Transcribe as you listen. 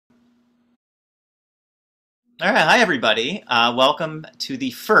All right, hi everybody. Welcome to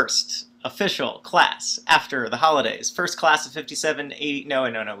the first official class after the holidays. First class of 5780.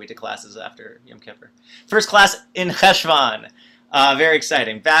 No, we did classes after Yom Kippur. First class in Cheshvan. Very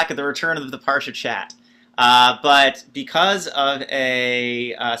exciting. Back at the return of the Parsha chat. But because of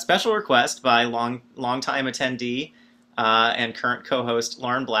a special request by longtime attendee and current co-host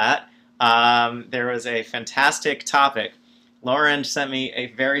Lauren Blatt, there was a fantastic topic. Lauren sent me a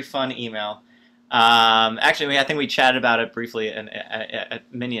very fun email. Actually, I think we chatted about it briefly at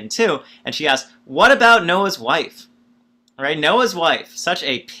Minion too, and she asked, what about Noah's wife? Right, Noah's wife, such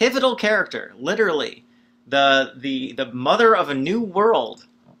a pivotal character, literally, the mother of a new world,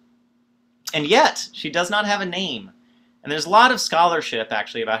 and yet she does not have a name. And there's a lot of scholarship,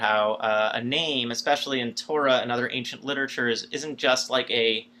 actually, about how a name, especially in Torah and other ancient literatures, isn't just like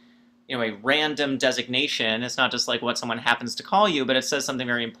a random designation. It's not just like what someone happens to call you, but it says something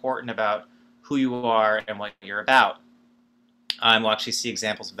very important about who you are and what you're about. We'll actually see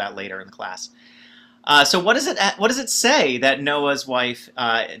examples of that later in the class. So what does it say that Noah's wife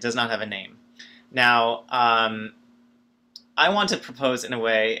does not have a name? Now, I want to propose in a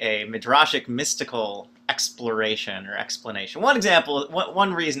way a midrashic mystical exploration or explanation.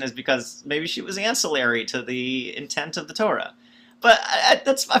 One reason is because maybe she was ancillary to the intent of the Torah, but I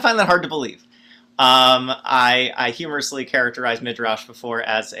find that hard to believe. I humorously characterized Midrash before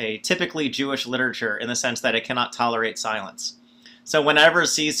as a typically Jewish literature in the sense that it cannot tolerate silence. So whenever it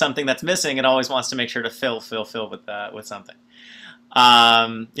sees something that's missing, it always wants to make sure to fill with something.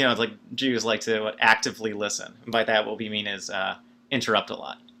 It's like Jews like to actively listen. And by that, what we mean is interrupt a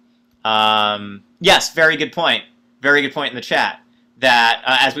lot. Yes, very good point. Very good point in the chat. That,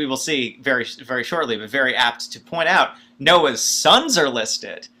 as we will see very, very shortly, but very apt to point out, Noah's sons are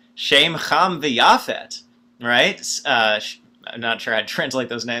listed. Shem, Cham, v'Yafet, right? I'm not sure how to translate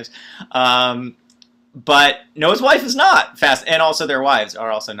those names. But Noah's wife is not fast, and also their wives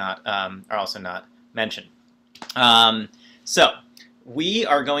are also not mentioned. So we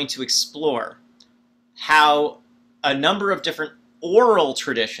are going to explore how a number of different oral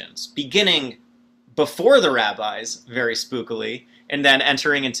traditions, beginning before the rabbis, very spookily, and then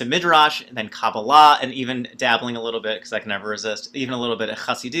entering into Midrash, and then Kabbalah, and even dabbling a little bit, because I can never resist, even a little bit of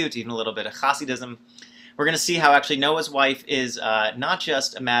Chassidut, even a little bit of Hasidism. We're going to see how actually Noah's wife is not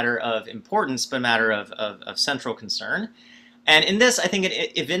just a matter of importance, but a matter of central concern. And in this, I think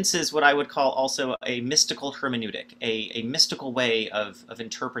it evinces what I would call also a mystical hermeneutic, a mystical way of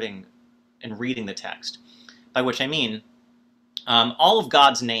interpreting and reading the text. By which I mean, all of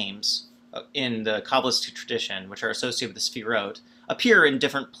God's names in the Kabbalistic tradition, which are associated with the Sfirot, appear in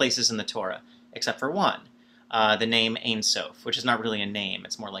different places in the Torah, except for one, the name Ein Sof, which is not really a name,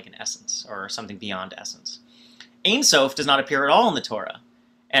 it's more like an essence, or something beyond essence. Ein Sof does not appear at all in the Torah,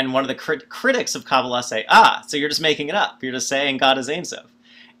 and one of the critics of Kabbalah say, so you're just making it up, you're just saying God is Ein Sof.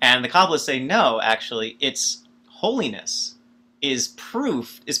 And the Kabbalists say, no, actually, its holiness is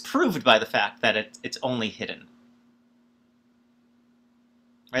proved by the fact that it's only hidden.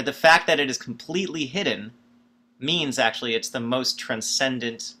 Right? The fact that it is completely hidden means actually it's the most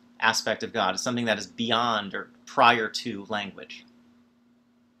transcendent aspect of God. It's something that is beyond or prior to language.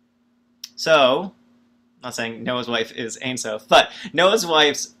 So, I'm not saying Noah's wife is Ein Sof, but Noah's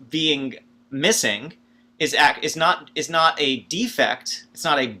wife's being missing is not a defect, it's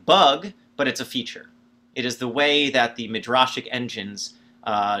not a bug, but it's a feature. It is the way that the midrashic engines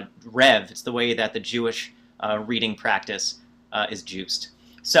rev. It's the way that the Jewish reading practice is juiced.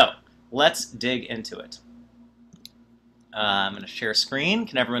 So, let's dig into it. I'm going to share screen.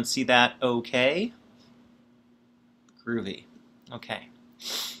 Can everyone see that okay? Groovy. Okay.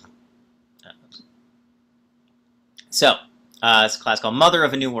 So, it's a class called Mother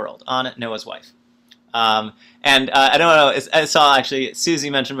of a New World on Noah's wife. I don't know, I saw actually, Susie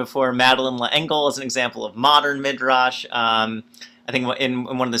mentioned before, Madeline L'Engle as an example of modern Midrash. I think in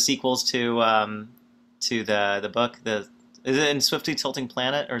one of the sequels to the book, is it in Swiftly Tilting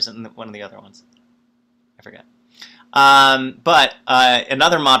Planet, or is it in one of the other ones? I forget. But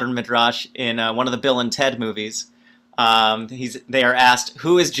another modern Midrash in one of the Bill and Ted movies, they are asked,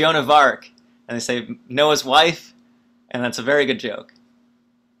 who is Joan of Arc? And they say, Noah's wife, and that's a very good joke,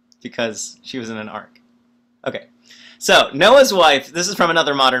 because she was in an ark. Okay, so Noah's wife, this is from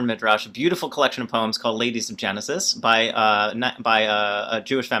another modern Midrash, a beautiful collection of poems called Ladies of Genesis by a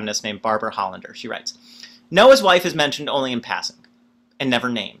Jewish feminist named Barbara Hollander. She writes, Noah's wife is mentioned only in passing, and never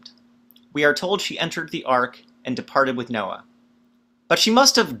named. We are told she entered the ark and departed with Noah. But she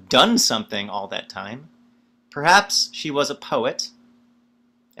must have done something all that time. Perhaps she was a poet,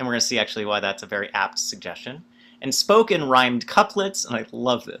 and we're going to see actually why that's a very apt suggestion, and spoke in rhymed couplets, and I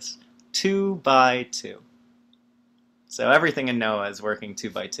love this, 2 by 2. So everything in Noah is working 2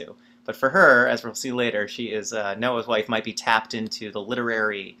 by 2. But for her, as we'll see later, she is Noah's wife might be tapped into the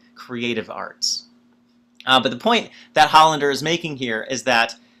literary, creative arts. But the point that Hollander is making here is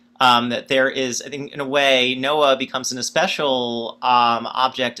that that there is, I think, in a way, Noah becomes an especial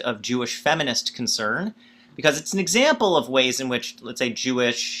object of Jewish feminist concern, because it's an example of ways in which, let's say,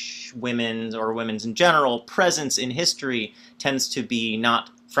 Jewish women's or women's in general presence in history tends to be not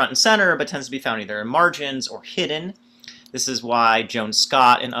front and center, but tends to be found either in margins or hidden. This is why Joan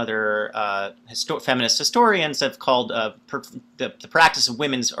Scott and other feminist historians have called the practice of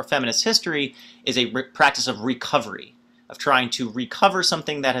women's or feminist history is a practice of recovery, of trying to recover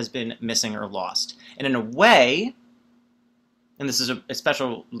something that has been missing or lost. And in a way, and this is a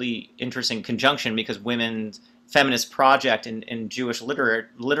especially interesting conjunction because women's feminist project in Jewish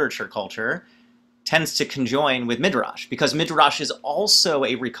literature culture tends to conjoin with Midrash, because Midrash is also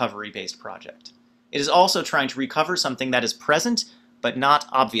a recovery-based project. It is also trying to recover something that is present but not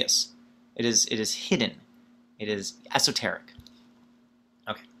obvious. It is hidden. It is esoteric.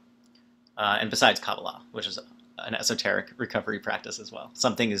 Okay. And besides Kabbalah, which is an esoteric recovery practice as well.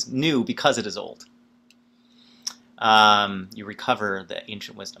 Something is new because it is old. You recover the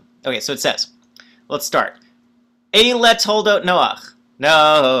ancient wisdom. Okay, so it says, let's start. Eile toldot Noach.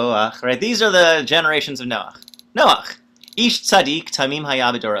 Noach, right? These are the generations of Noach. Noach, ish tzadik tamim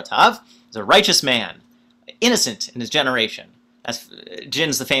haya b'dorotav. He's a righteous man, innocent in his generation. That's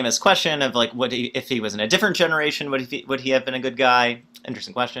Jin's the famous question of like, if he was in a different generation, would he have been a good guy?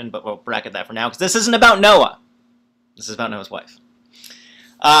 Interesting question, but we'll bracket that for now because this isn't about Noah. This is about Noah's wife.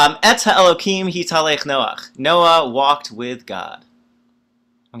 Et ha'elokim hitalech Noach. Noah walked with God.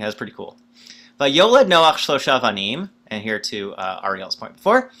 Okay, that's pretty cool. Vayoled Noach shlosha vanim, and here to Ariel's point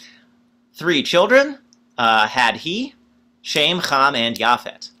before, 3 children had he, Shem, Cham, and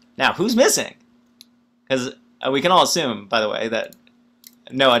Yafet. Now, who's missing? Because we can all assume, by the way, that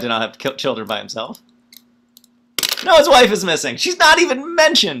Noah did not have children by himself. Noah's wife is missing. She's not even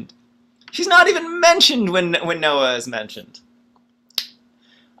mentioned. She's not even mentioned when Noah is mentioned.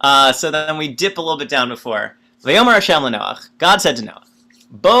 So then we dip a little bit down before. V'yomer Hashem leNoach. God said to Noah,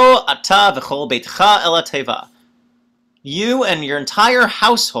 Bo ata v'chol beitcha el teva. You and your entire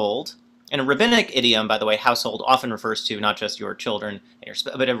household. In a rabbinic idiom, by the way, household often refers to not just your children,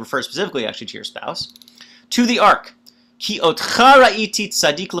 but it refers specifically actually to your spouse. To the ark. Ki otcha ra'iti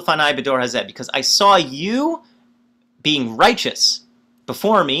tzadik lefanai b'dor hazeh. Because I saw you being righteous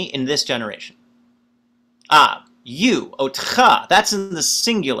before me in this generation. You, otcha, that's in the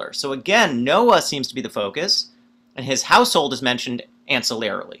singular. So again, Noah seems to be the focus, and his household is mentioned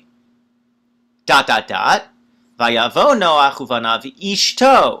ancillarily. ... Vayavo Noach uvanav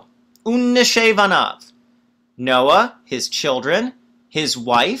ishto. Unneshevanav. Noah, his children, his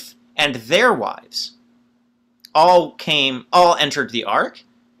wife, and their wives all entered the ark,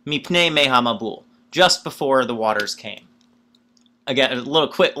 mipnei mehamabul, just before the waters came. Again, a little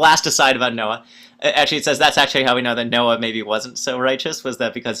quick last aside about Noah. Actually, it says that's actually how we know that Noah maybe wasn't so righteous, was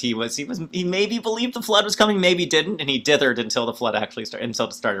that because he maybe believed the flood was coming, maybe didn't, and he dithered until the flood actually started, until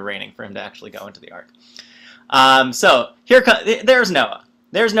it started raining for him to actually go into the ark. So there's Noah.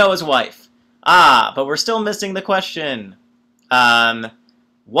 There's Noah's wife. But we're still missing the question.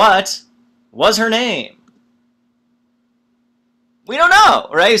 What was her name? We don't know,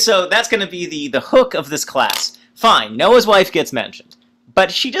 right? So that's going to be the hook of this class. Fine, Noah's wife gets mentioned.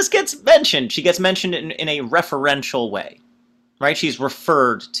 But she just gets mentioned. She gets mentioned in a referential way, right? She's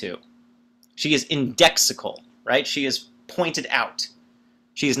referred to. She is indexical, right? She is pointed out.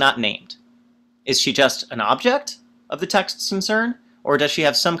 She is not named. Is she just an object of the text's concern? Or does she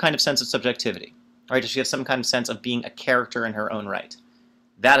have some kind of sense of subjectivity? Right? Does she have some kind of sense of being a character in her own right?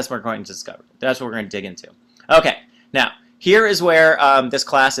 That is what we're going to discover. That's what we're going to dig into. Okay, now, here is where this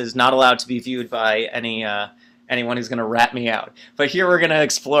class is not allowed to be viewed by anyone who's going to rat me out. But here we're going to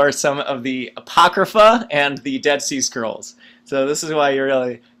explore some of the Apocrypha and the Dead Sea Scrolls. So this is why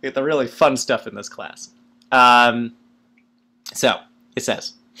you get the really fun stuff in this class. So, it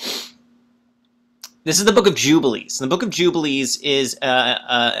says... This is the Book of Jubilees. The Book of Jubilees is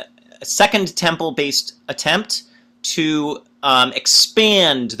a Second Temple-based attempt to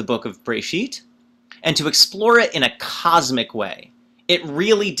expand the Book of Breshit and to explore it in a cosmic way. It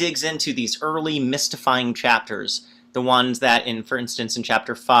really digs into these early mystifying chapters, the ones that, for instance, in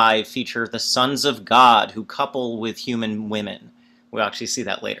chapter 5, feature the sons of God who couple with human women. We'll actually see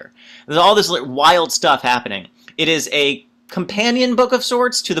that later. There's all this wild stuff happening. It is a companion book of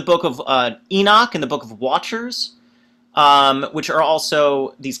sorts to the book of Enoch and the book of Watchers, which are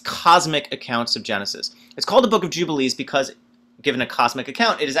also these cosmic accounts of Genesis. It's called the Book of Jubilees because, given a cosmic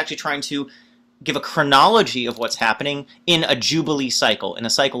account, it is actually trying to give a chronology of what's happening in a Jubilee cycle, in a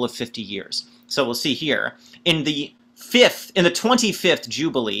cycle of 50 years. So we'll see here, in the 25th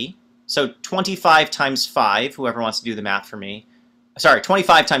Jubilee, so 25 times 5, whoever wants to do the math for me. Sorry,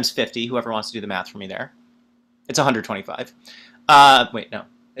 25 times 50, whoever wants to do the math for me there. It's 125. Wait, no.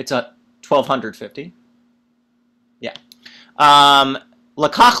 It's a 1250. Yeah.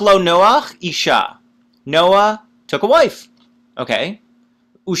 Lakach lo Noach isha. Noah took a wife. Okay.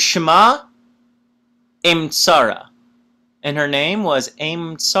 Ushma Emtsara. And her name was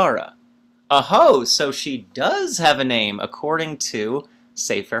Emtsara. Aho, so she does have a name according to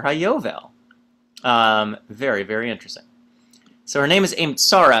Sefer HaYovel. Very, very interesting. So her name is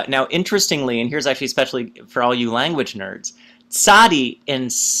Emtsara. Now, interestingly, and here's actually especially for all you language nerds, Tzadi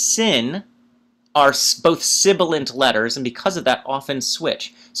and Sin are both sibilant letters, and because of that, often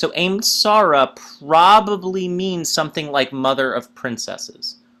switch. So Emtsara probably means something like mother of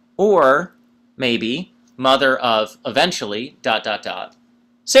princesses, or maybe mother of, eventually, ...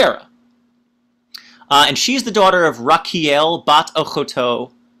 Sarah. And she's the daughter of Rachiel bat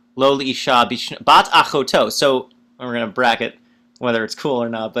Achoto lo Isha bat Achoto. So we're going to bracket whether it's cool or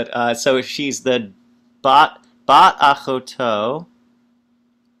not, but so she's the bat Achoto.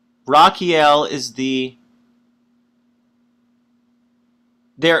 Rachiel is the...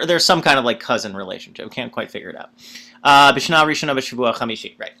 There's some kind of like cousin relationship. Can't quite figure it out. Bishna Rishona B'Shavua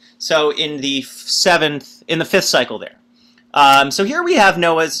Chamishi. Right. So in the fifth cycle there. So here we have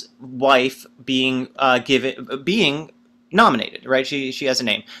Noah's wife being nominated, right? She has a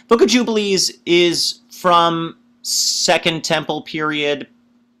name. Book of Jubilees is from Second Temple period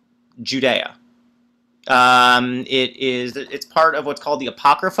Judea. It's part of what's called the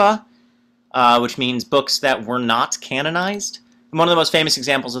Apocrypha, which means books that were not canonized. And one of the most famous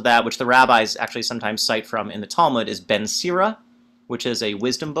examples of that, which the rabbis actually sometimes cite from in the Talmud, is Ben Sira, which is a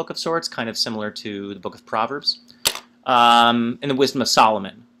wisdom book of sorts, kind of similar to the book of Proverbs. And the Wisdom of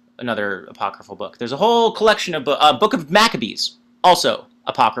Solomon, another apocryphal book. There's a whole collection of Book of Maccabees, also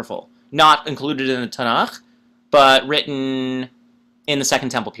apocryphal, not included in the Tanakh, but written in the Second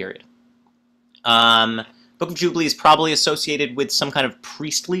Temple period. Book of Jubilee is probably associated with some kind of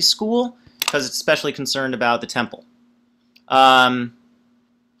priestly school, because it's especially concerned about the temple.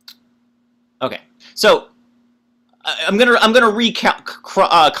 Okay, so I'm gonna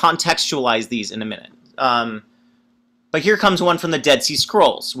contextualize these in a minute. But here comes one from the Dead Sea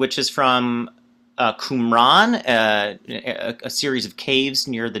Scrolls, which is from Qumran, a series of caves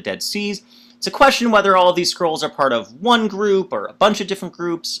near the Dead Seas. It's a question whether all of these scrolls are part of one group or a bunch of different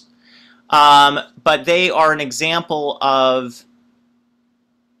groups. But they are an example of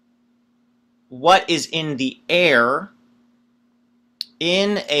what is in the air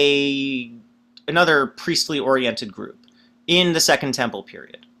in another priestly-oriented group in the Second Temple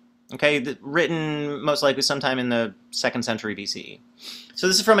period. Okay, written most likely sometime in the 2nd century BCE. So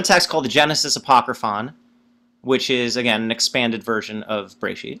this is from a text called the Genesis Apocryphon, which is, again, an expanded version of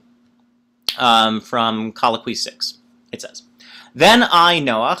Breshit, from Colloquy 6. It says, "Then I,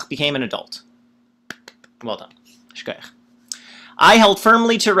 Noach, became an adult." Well done. Shkoyach. "I held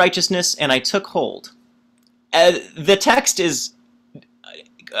firmly to righteousness, and I took hold." The text is...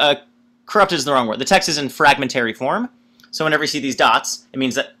 corrupted is the wrong word. The text is in fragmentary form. So whenever you see these dots, it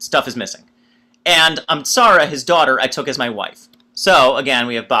means that stuff is missing. And Sarah, his daughter, I took as my wife. So, again,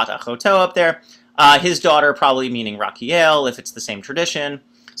 we have Bat Achoto up there. His daughter probably meaning Rachiel, if it's the same tradition.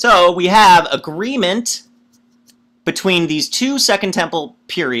 So we have agreement between these two Second Temple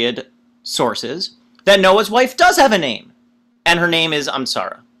period sources that Noah's wife does have a name. And her name is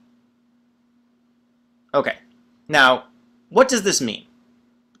Sarah. Okay. Now, what does this mean?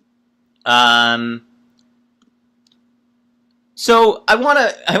 So I want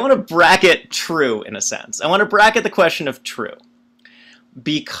to bracket true in a sense. I want to bracket the question of true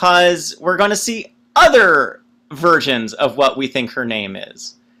because we're going to see other versions of what we think her name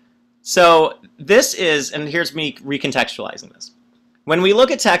is. So this is, and here's me recontextualizing this. When we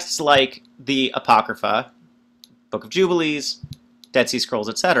look at texts like the Apocrypha, Book of Jubilees, Dead Sea Scrolls,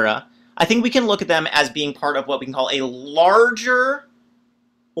 etc., I think we can look at them as being part of what we can call a larger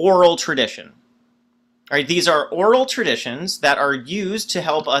oral tradition. All right, these are oral traditions that are used to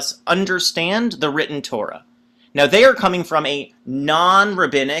help us understand the written Torah. Now, they are coming from a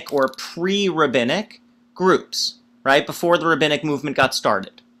non-rabbinic or pre-rabbinic groups, right, before the rabbinic movement got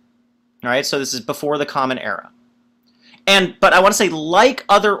started. All right, so this is before the Common Era. But I want to say, like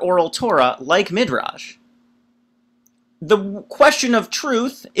other oral Torah, like Midrash, the question of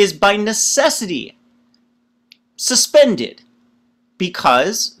truth is by necessity suspended,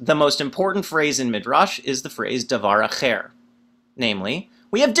 because the most important phrase in Midrash is the phrase davar acher. Namely,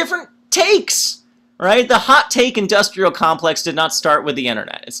 we have different takes, right? The hot take industrial complex did not start with the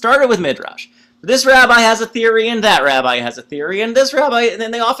internet. It started with Midrash. This rabbi has a theory, and that rabbi has a theory, and this rabbi, and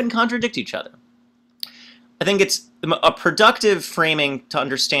then they often contradict each other. I think it's a productive framing to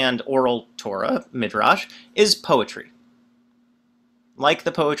understand oral Torah, Midrash, is poetry. Like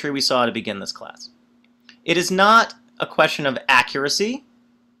the poetry we saw to begin this class. It is not a question of accuracy.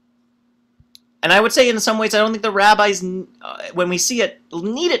 And I would say in some ways I don't think the rabbis, when we see it,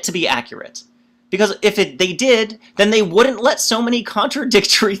 need it to be accurate. Because if they did, then they wouldn't let so many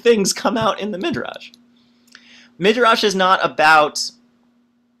contradictory things come out in the Midrash. Midrash is not about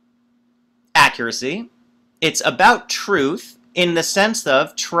accuracy. It's about truth in the sense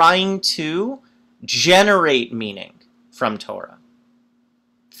of trying to generate meaning from Torah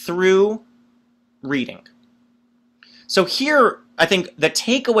through reading. So here, I think the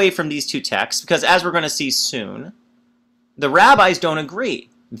takeaway from these two texts, because as we're going to see soon, the rabbis don't agree.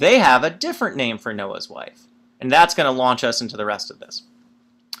 They have a different name for Noah's wife. And that's going to launch us into the rest of this.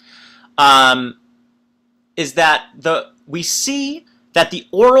 Is that we see that the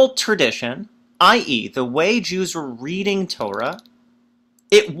oral tradition, i.e. the way Jews were reading Torah,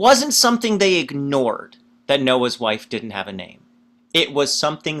 it wasn't something they ignored that Noah's wife didn't have a name. It was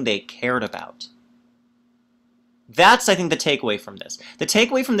something they cared about. That's, I think, the takeaway from this. The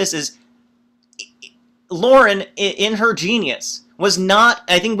takeaway from this is Lauren, in her genius, was not,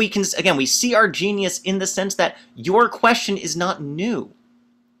 I think we can, again, we see our genius in the sense that your question is not new.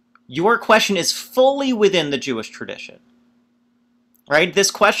 Your question is fully within the Jewish tradition. Right?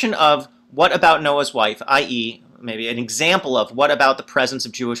 This question of what about Noah's wife, i.e., maybe an example of what about the presence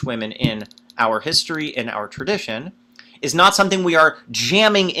of Jewish women in our history, in our tradition, is not something we are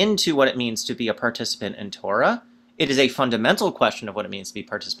jamming into what it means to be a participant in Torah. It is a fundamental question of what it means to be a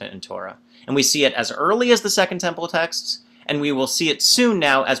participant in Torah. And we see it as early as the Second Temple texts, and we will see it soon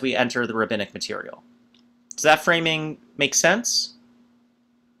now as we enter the rabbinic material. Does that framing make sense?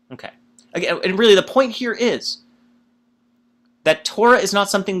 Okay. Again, and really the point here is that Torah is not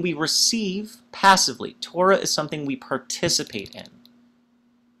something we receive passively. Torah is something we participate in.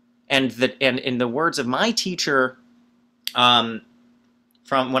 And in the words of my teacher from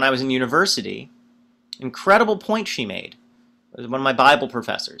when I was in university, incredible point she made, one of my Bible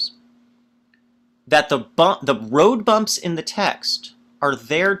professors, that the road bumps in the text are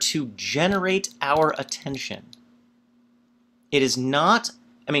there to generate our attention. It is not,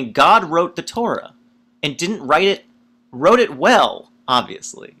 I mean, God wrote the Torah and didn't wrote it well,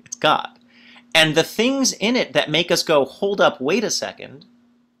 obviously. It's God. And the things in it that make us go, hold up, wait a second,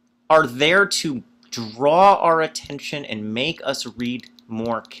 are there to draw our attention and make us read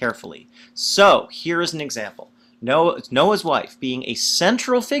more carefully. So, here is an example. Noah's wife being a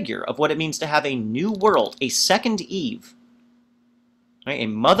central figure of what it means to have a new world, a second Eve, right? A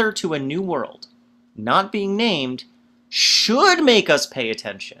mother to a new world, not being named, should make us pay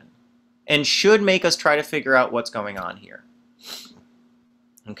attention and should make us try to figure out what's going on here.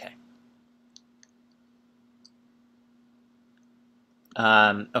 Okay.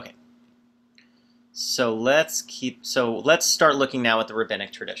 Okay. So let's start looking now at the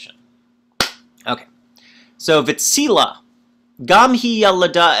rabbinic tradition. Okay. So Vitzila, Gam hi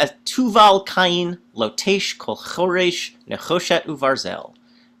yalada et Tuval Kain lotesh kol choresh nechoshet uvarzel,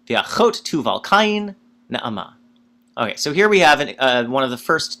 v'achot Tuval Kain naama. Okay, so here we have one of the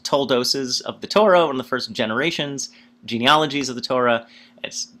first toldoses of the Torah, one of the first generations, genealogies of the Torah.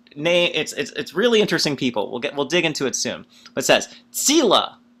 It's really interesting people. We'll dig into it soon. But it says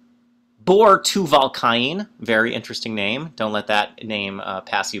Tzila bore Tuval Kain, very interesting name. Don't let that name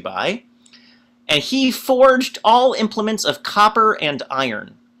pass you by. And he forged all implements of copper and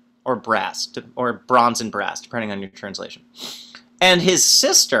iron, or brass, or bronze and brass, depending on your translation. And his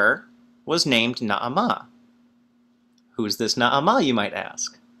sister was named Naamah. Who's this Naamah, you might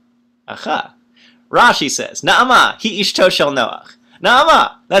ask? Aha. Rashi says, Naamah, hi ishto shel Noach.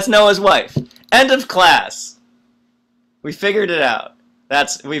 Naamah, that's Noah's wife. End of class. We figured it out.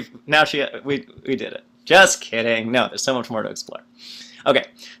 We did it. Just kidding. No, there's so much more to explore. Okay,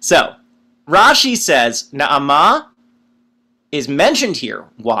 so Rashi says Naamah is mentioned here.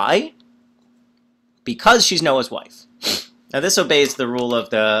 Why? Because she's Noah's wife. Now this obeys the rule of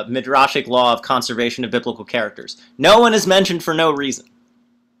the Midrashic law of conservation of biblical characters. No one is mentioned for no reason.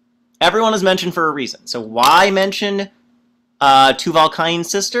 Everyone is mentioned for a reason. So why mention Tuval Kain's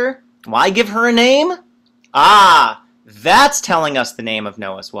sister? Why give her a name? Ah, that's telling us the name of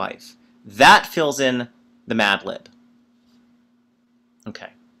Noah's wife. That fills in the Mad Lib. Okay.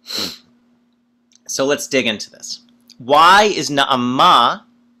 So let's dig into this. Why is Naamah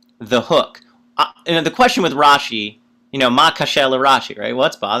the hook? And the question with Rashi Ma kashel Rashi, right?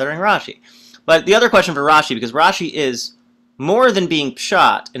 What's bothering Rashi? But the other question for Rashi, because Rashi is more than being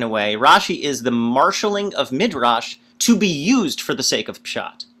pshat in a way, Rashi is the marshaling of midrash to be used for the sake of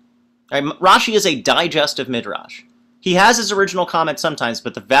pshat. Right? Rashi is a digest of midrash. He has his original comment sometimes,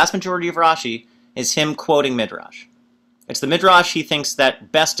 but the vast majority of Rashi is him quoting midrash. It's the midrash he thinks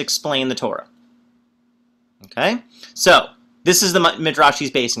that best explain the Torah. Okay? So, this is the midrash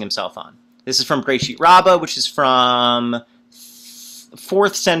he's basing himself on. This is from Breshit Rabbah, which is from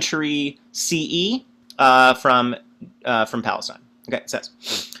 4th century CE, from Palestine. Okay, it says,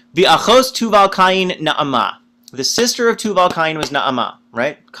 V'achos Tuval Kain Na'amah. The sister of Tuval Kain was Na'amah,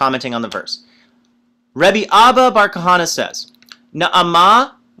 right? Commenting on the verse. Rebbe Abba Bar Kahana says,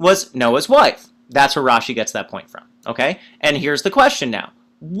 Na'amah was Noah's wife. That's where Rashi gets that point from. Okay? And here's the question now.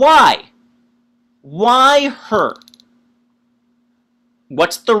 Why? Why her?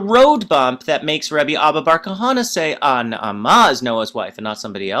 What's the road bump that makes Rebbe Abba Bar Kahana say, Na'amah is Noah's wife and not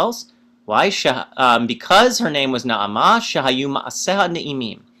somebody else? Why? Because her name was Na'amah, Shahayu Ma'aseha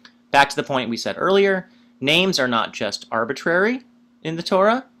Ne'imim. Back to the point we said earlier, names are not just arbitrary in the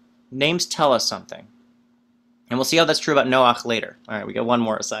Torah. Names tell us something. And we'll see how that's true about Noach later. All right, we got one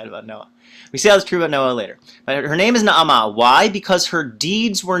more aside about Noah. We see how that's true about Noah later. But her name is Na'amah. Why? Because her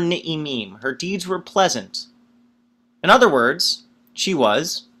deeds were Ne'imim. Her deeds were pleasant. In other words, she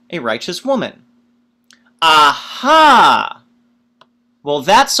was a righteous woman. Aha! Well,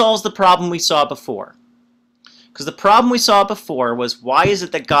 that solves the problem we saw before. Because the problem we saw before was, why is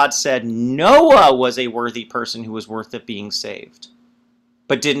it that God said Noah was a worthy person who was worth of being saved,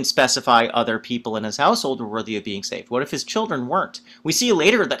 but didn't specify other people in his household were worthy of being saved? What if his children weren't? We see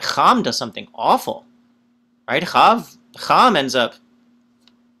later that Ham does something awful. Right? Ham ends up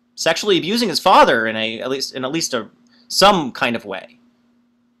sexually abusing his father in at least some kind of way.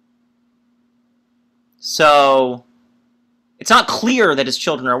 So it's not clear that his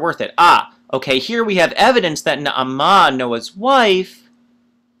children are worth it. Okay, here we have evidence that Na'amah, Noah's wife,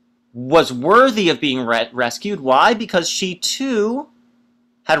 was worthy of being rescued. Why? Because she too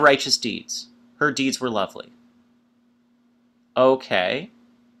had righteous deeds. Her deeds were lovely. Okay,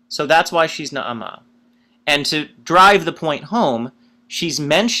 so that's why she's Na'amah. And to drive the point home, she's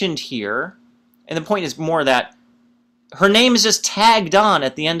mentioned here, and the point is more that her name is just tagged on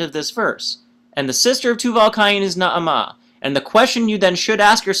at the end of this verse. And the sister of Tuval Kain is Na'amah. And the question you then should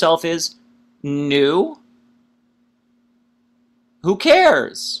ask yourself is, Nu? Who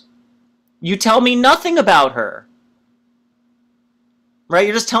cares? You tell me nothing about her. Right?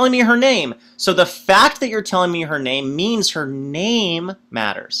 You're just telling me her name. So the fact that you're telling me her name means her name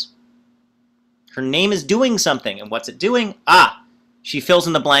matters. Her name is doing something. And what's it doing? She fills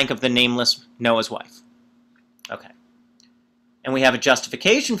in the blank of the nameless Noah's wife. Okay. And we have a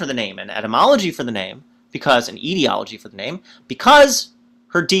justification for the name, an etymology for the name, an etiology for the name, because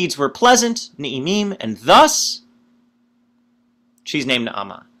her deeds were pleasant, ne'imim, and thus she's named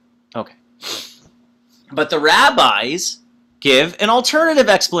Na'amah. Okay. But the rabbis give an alternative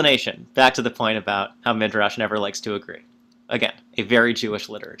explanation. Back to the point about how Midrash never likes to agree. Again, a very Jewish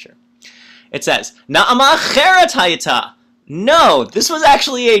literature. It says, Na'amah cheret hayata. No, this was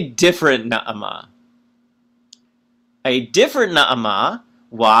actually a different Na'amah. A different Na'amah.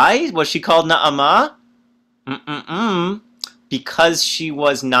 Why was she called Na'amah? Because she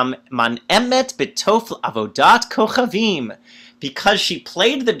was man'emet b'tof avodat kochavim. Because she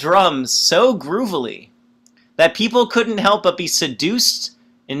played the drums so groovily that people couldn't help but be seduced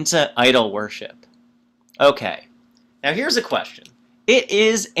into idol worship. Okay, now here's a question. It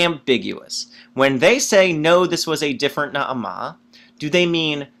is ambiguous. When they say, no, this was a different Na'amah, do they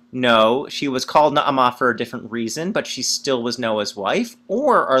mean, no, she was called Na'amah for a different reason, but she still was Noah's wife?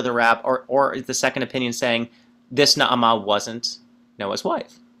 Or are or is the second opinion saying, this Na'amah wasn't Noah's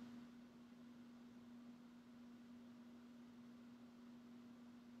wife?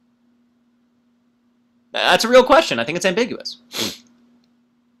 That's a real question. I think it's ambiguous.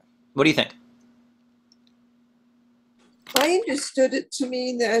 What do you think? I understood it to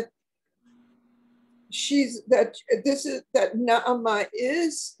mean that that Na'amah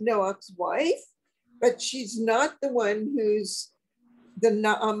is Noach's wife, but she's not the one who's the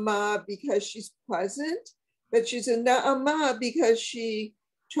Na'amah because she's pleasant, but she's a Na'amah because she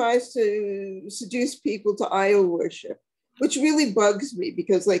tries to seduce people to idol worship, which really bugs me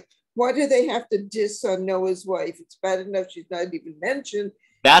because, like, why do they have to diss on Noah's wife? It's bad enough she's not even mentioned.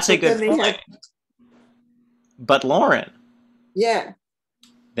 That's a good point. But Lauren. Yeah.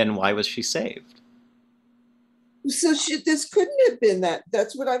 Then why was she saved? So this couldn't have been that.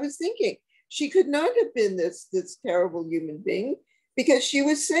 That's what I was thinking. She could not have been this terrible human being because she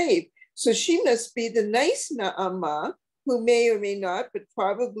was saved. So she must be the nice Na'amah who may or may not, but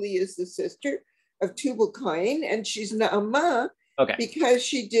probably is the sister of Tubal Cain, and she's Naamah because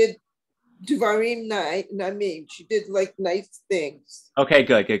she did Dvarim Naamim. She did like nice things. Okay,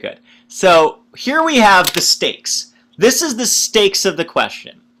 good. So here we have the stakes. This is the stakes of the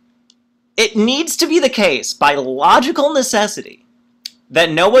question. It needs to be the case, by logical necessity,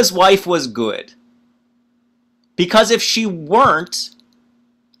 that Noah's wife was good. Because if she weren't,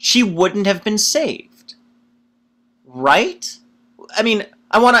 she wouldn't have been saved. Right? I mean,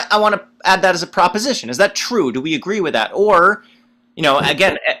 I want to add that as a proposition. Is that true? Do we agree with that? Or, you know,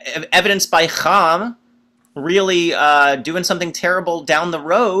 again, evidenced by Ham really doing something terrible down the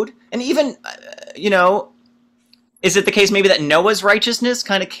road. And even, you know, is it the case maybe that Noah's righteousness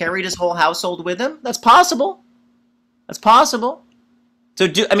kind of carried his whole household with him? That's possible. That's possible. So,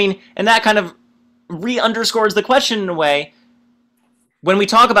 and that kind of re-underscores the question in a way. When we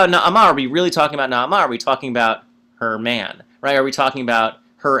talk about Naamah, are we really talking about Naamah? Are we talking about her man, right? Are we talking about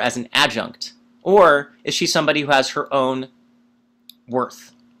her as an adjunct? Or is she somebody who has her own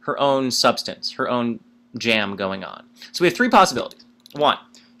worth, her own substance, her own jam going on? So we have three possibilities. 1,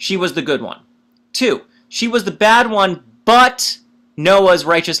 she was the good one. 2, she was the bad one, but Noah's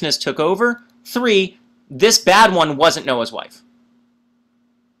righteousness took over. 3, this bad one wasn't Noah's wife.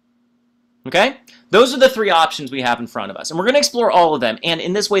 Okay? Those are the three options we have in front of us. And we're going to explore all of them. And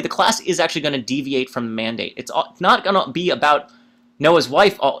in this way, the class is actually going to deviate from the mandate. It's not going to be about Noah's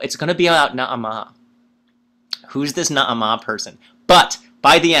wife. It's going to be about Naamah. Who's this Naamah person? But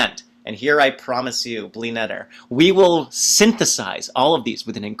by the end, and here I promise you, Bli Neder, we will synthesize all of these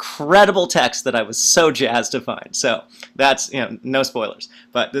with an incredible text that I was so jazzed to find. So that's, you know, no spoilers.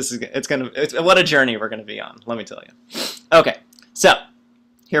 But this is, what a journey we're going to be on, let me tell you. Okay, so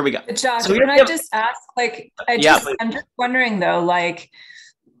here we go. Josh, so can I just ask, like, I'm just wondering though, like,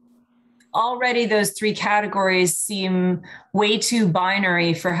 already those three categories seem way too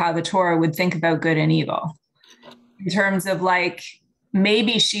binary for how the Torah would think about good and evil. In terms of, like,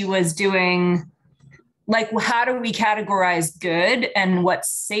 maybe she was doing, like, how do we categorize good and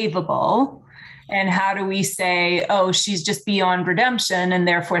what's savable? And how do we say, oh, she's just beyond redemption and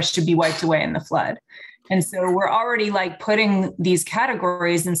therefore should be wiped away in the flood? And so we're already, like, putting these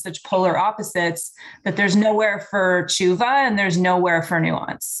categories in such polar opposites that there's nowhere for tshuva and there's nowhere for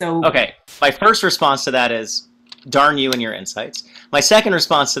nuance. So okay, my first response to that is, darn you and your insights. My second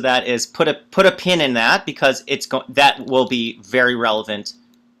response to that is put a pin in that, because that will be very relevant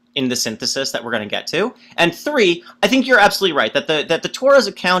in the synthesis that we're going to get to. And 3, I think you're absolutely right that the Torah's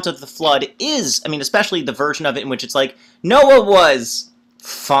account of the flood is, I mean, especially the version of it in which it's like Noah was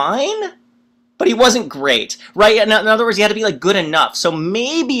fine, but he wasn't great, right? In other words, he had to be, like, good enough. So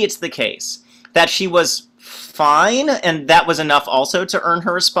maybe it's the case that she was fine, and that was enough also to earn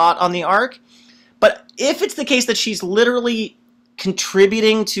her a spot on the ark. But if it's the case that she's literally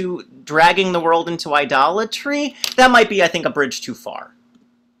contributing to dragging the world into idolatry, that might be, I think, a bridge too far.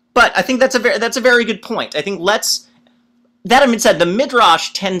 But I think that's a very good point. I think that having said, the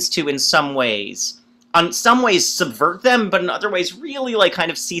Midrash tends to, in some ways subvert them, but in other ways really, like,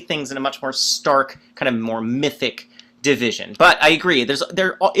 kind of see things in a much more stark, kind of more mythic division. But I agree,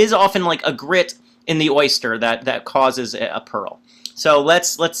 there is often, like, a grit in the oyster that causes a pearl. So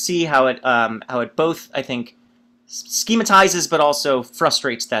let's see how it both, I think, schematizes but also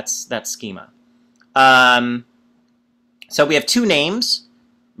frustrates that schema. So we have 2 names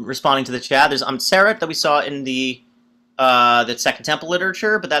responding to the chat. There's Amtseret that we saw in the Second Temple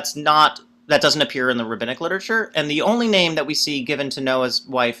literature, but that doesn't appear in the rabbinic literature. And the only name that we see given to Noah's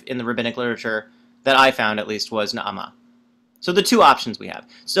wife in the rabbinic literature that I found, at least, was Naamah. So the 2 options we have.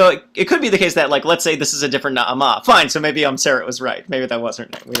 So it could be the case that, like, let's say this is a different Naamah. Fine, so maybe Sarah was right. Maybe that was her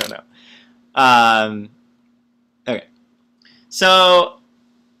name. We don't know. Okay. So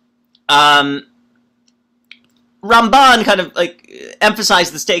Ramban kind of, like,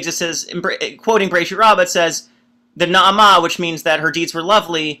 emphasized the stakes. It says, quoting Breishi Rabbah, it says, the Naamah, which means that her deeds were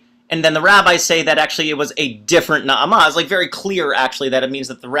lovely, and then the rabbis say that actually it was a different Naamah. It's, like, very clear, actually, that it means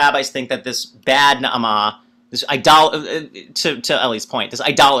that the rabbis think that this bad Naamah, this to Ellie's point, this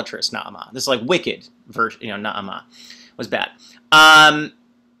idolatrous Naamah, this, like, wicked version, Naamah, was bad.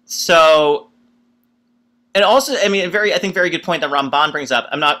 So, and also, I mean, I think very good point that Ramban brings up.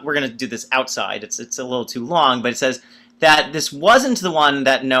 We're going to do this outside. It's a little too long, but it says that this wasn't the one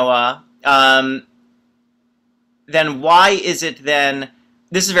that Noah. Then why is it then?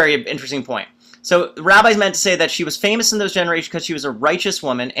 This is a very interesting point. So the rabbis meant to say that she was famous in those generations because she was a righteous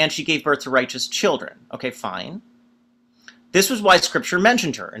woman and she gave birth to righteous children. Okay, fine. This was why Scripture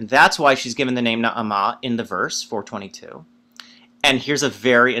mentioned her, and that's why she's given the name Naamah in the verse 422. And here's a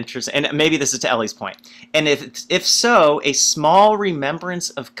very interesting, and maybe this is to Ellie's point. And if so, a small remembrance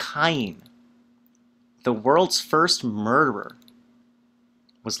of Cain, the world's first murderer,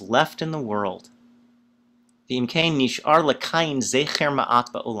 was left in the world. V'im kein nish'ar leCain zecher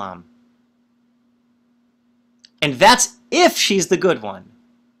ma'at ba'olam. And that's if she's the good one.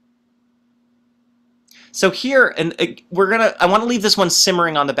 So here, and I want to leave this one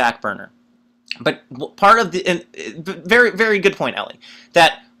simmering on the back burner. But part of the, very, very good point, Ellie,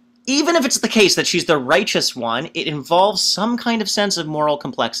 that even if it's the case that she's the righteous one, it involves some kind of sense of moral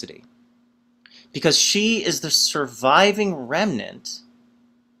complexity. Because she is the surviving remnant,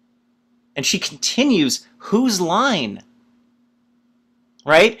 and she continues whose line?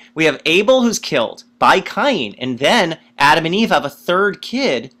 Right? We have Abel who's killed by Cain, and then Adam and Eve have a third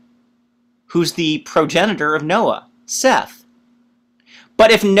kid who's the progenitor of Noah, Seth.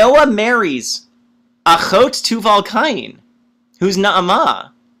 But if Noah marries Achot Tuval Cain, who's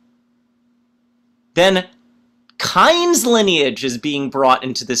Naamah, then Cain's lineage is being brought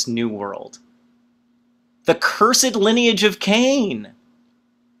into this new world. The cursed lineage of Cain.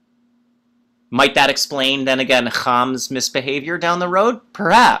 Might that explain, then again, Ham's misbehavior down the road?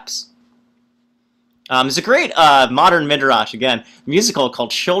 Perhaps. There's a great modern midrash, again, musical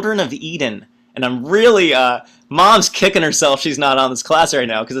called Children of Eden. And I'm really, Mom's kicking herself she's not on this class right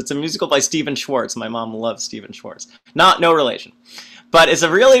now because it's a musical by Stephen Schwartz. My mom loves Stephen Schwartz. No relation. But it's a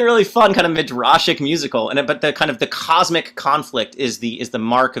really, really fun kind of midrashic musical. But the kind of the cosmic conflict is the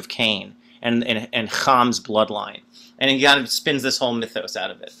mark of Cain and Ham's bloodline. And he kind of spins this whole mythos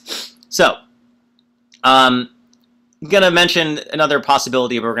out of it. So, I'm going to mention another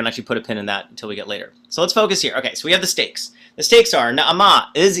possibility, but we're going to actually put a pin in that until we get later. So let's focus here. Okay, so we have the stakes. The stakes are Naamah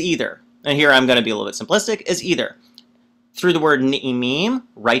is either, and here I'm going to be a little bit simplistic, is either through the word ni'imim,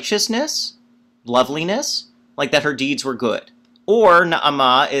 righteousness, loveliness, like that her deeds were good, or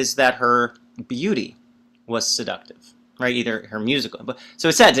Naamah is that her beauty was seductive, right? Either her musical. So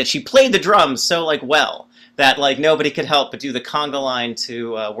it says that she played the drums so well that nobody could help but do the conga line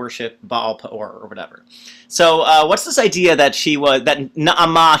to worship Baal Peor or whatever. So what's this idea that that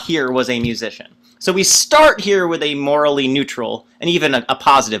Naamah here was a musician? So we start here with a morally neutral and even a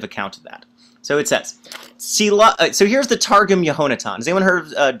positive account of that. So it says, so here's the Targum Yehonatan. Has anyone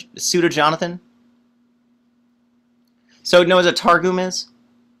heard of Pseudo-Jonathan? So know what a Targum is?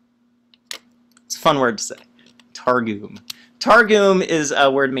 It's a fun word to say. Targum. Targum is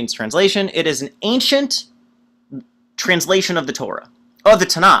a word that means translation. It is an ancient translation of the Torah, of the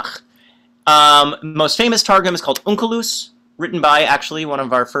Tanakh. Most famous Targum is called Onkelos, written by actually one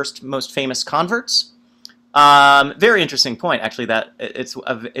of our first most famous converts. Very interesting point, actually, that it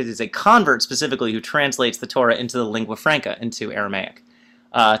is a convert specifically who translates the Torah into the lingua franca, into Aramaic,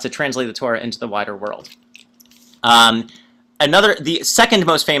 to translate the Torah into the wider world. The second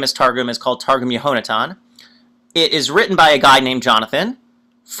most famous Targum is called Targum Yehonatan. It is written by a guy named Jonathan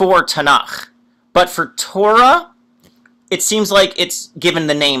for Tanakh. But for Torah, it seems like it's given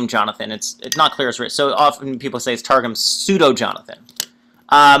the name Jonathan. It's not clear as written. So often people say it's Targum Pseudo-Jonathan.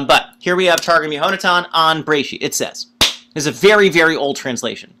 But here we have Targum Yehonatan on Breshit. It says, it's a very, very old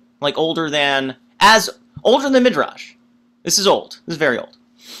translation. older than Midrash. This is old. This is very old.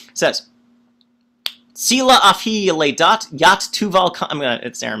 It says, Sila afi ledat yat tuval kain.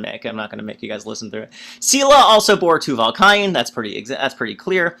 It's Aramaic. I'm not going to make you guys listen through it. Sila also bore tuval kain. That's pretty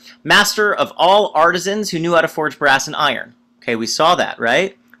clear. Master of all artisans who knew how to forge brass and iron. Okay, we saw that,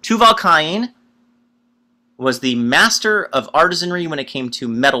 right? Tuval kain was the master of artisanry when it came to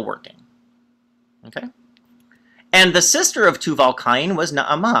metalworking. Okay? And the sister of Tuval Cain was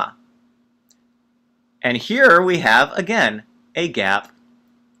Naamah. And here we have, again, a gap.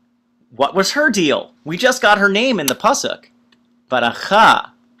 What was her deal? We just got her name in the Pasuk. But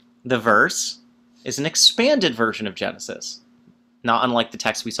Acha, the verse, is an expanded version of Genesis, not unlike the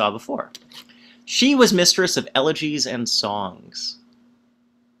text we saw before. She was mistress of elegies and songs.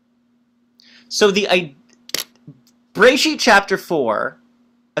 So the Breshit chapter 4,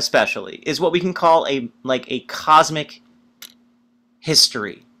 especially, is what we can call a cosmic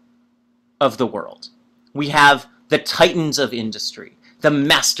history of the world. We have the titans of industry, the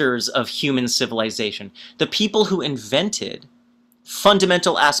masters of human civilization, the people who invented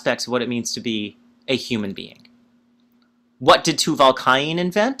fundamental aspects of what it means to be a human being. What did Tuval Cain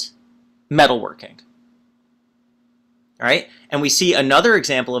invent? Metalworking. All right? And we see another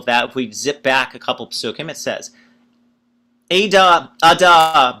example of that if we zip back a couple psukim. It says, Ada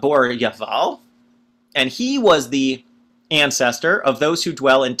bore Yaval, and he was the ancestor of those who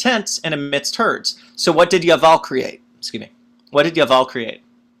dwell in tents and amidst herds. So what did Yaval create? Excuse me. What did Yaval create?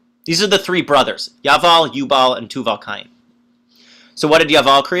 These are the three brothers, Yaval, Yubal, and Tuval Cain. So what did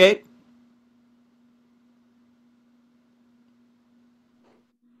Yaval create?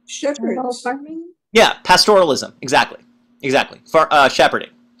 Shepherds. Yeah, pastoralism. Exactly. Shepherding.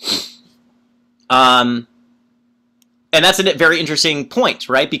 And that's a very interesting point,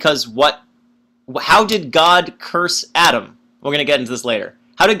 right? Because how did God curse Adam? We're going to get into this later.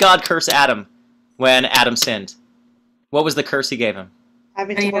 How did God curse Adam when Adam sinned? What was the curse he gave him?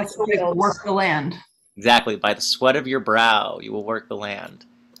 Having to work the land. Exactly. By the sweat of your brow, you will work the land.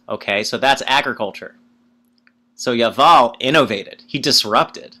 Okay, so that's agriculture. So Yaval innovated. He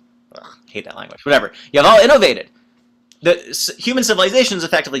disrupted. Ugh, I hate that language. Whatever. Yaval innovated. The human civilization is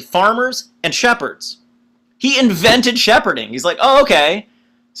effectively farmers and shepherds. He invented shepherding. He's like, oh, okay,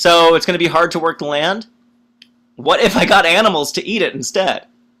 so it's going to be hard to work the land? What if I got animals to eat it instead?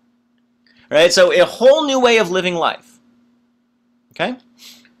 Right? So a whole new way of living life. Okay?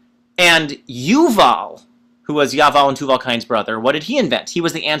 And Yuval, who was Yaval and Tuval-Cain's brother, what did he invent? He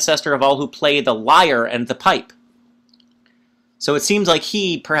was the ancestor of all who played the lyre and the pipe. So it seems like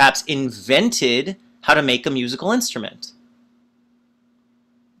he perhaps invented how to make a musical instrument.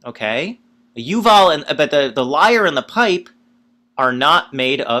 Okay? Yuval, but the lyre and the pipe are not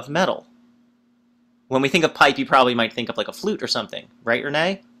made of metal. When we think of pipe, you probably might think of like a flute or something. Right,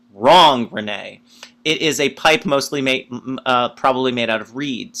 Renee? Wrong, Renee. It is a pipe mostly probably made out of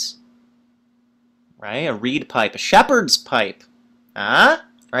reeds. Right? A reed pipe. A shepherd's pipe. Right?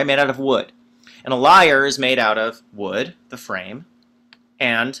 Made out of wood. And a lyre is made out of wood, the frame,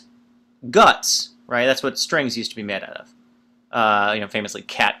 and guts. Right? That's what strings used to be made out of. Famously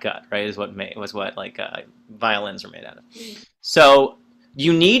catgut, right, is what violins are made out of. So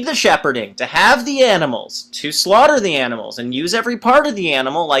you need the shepherding to have the animals, to slaughter the animals, and use every part of the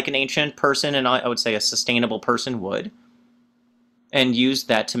animal like an ancient person, and I would say a sustainable person would, and use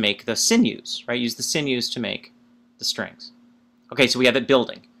that to make the sinews, right? Use the sinews to make the strings. Okay, so we have it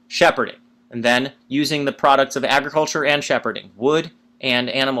building, shepherding, and then using the products of agriculture and shepherding, wood and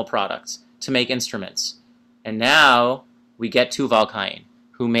animal products, to make instruments. And now we get Tuval-Cain,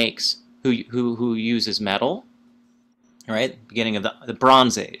 who uses metal, right? Beginning of the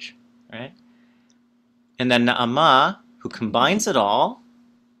Bronze Age, right? And then Naamah, who combines it all.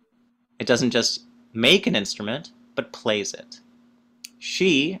 It doesn't just make an instrument, but plays it.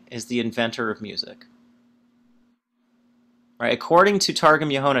 She is the inventor of music. Right? According to Targum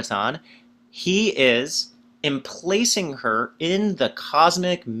Yehonatan, he is emplacing her in the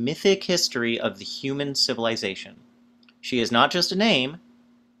cosmic mythic history of the human civilization. She is not just a name.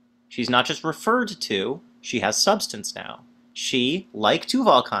 She's not just referred to. She has substance now. She, like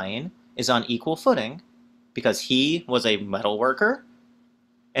Tuval-Cain, is on equal footing because he was a metal worker,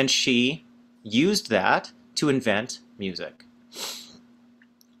 and she used that to invent music.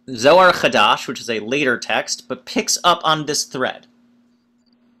 Zohar Chadash, which is a later text, but picks up on this thread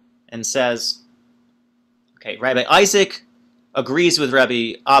and says, okay, Rabbi Isaac agrees with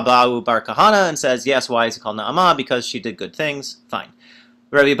Rabbi Abahu Bar Kahana and says, yes, why is he called Naamah? Because she did good things. Fine.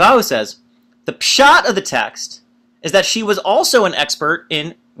 Rabbi Abahu says, the pshat of the text is that she was also an expert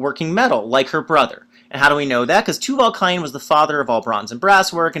in working metal, like her brother. And how do we know that? Because Tuval-Cain was the father of all bronze and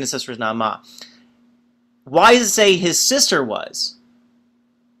brass work, and his sister was Naamah. Why does it say his sister was?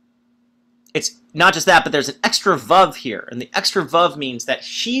 It's not just that, but there's an extra vav here, and the extra vav means that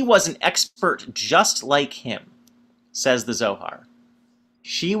she was an expert just like him. Says the Zohar.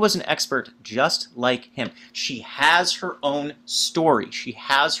 She was an expert just like him. She has her own story. She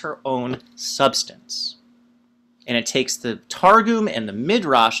has her own substance. And it takes the Targum and the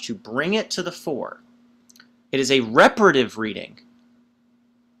Midrash to bring it to the fore. It is a reparative reading.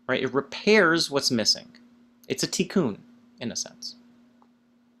 Right? It repairs what's missing. It's a tikkun, in a sense.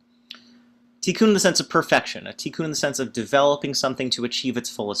 Tikkun in the sense of perfection. A tikkun in the sense of developing something to achieve its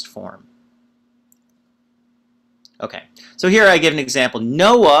fullest form. Okay, so here I give an example.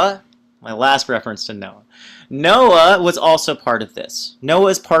 Noah, my last reference to Noah. Noah was also part of this. Noah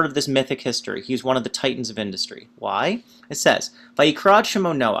is part of this mythic history. He's one of the titans of industry. Why? It says, Vayikrad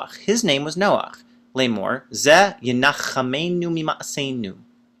Shemo Noach. His name was Noach. Lemor, Ze Yenachamenu Mima'aseinu.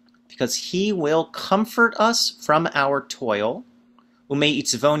 Because he will comfort us from our toil, Umei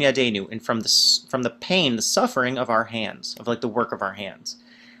Itzvon Yadenu, and from the pain, the suffering of our hands, of like the work of our hands.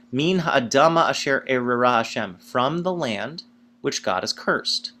 Min ha'adama asher erera Hashem, from the land which God has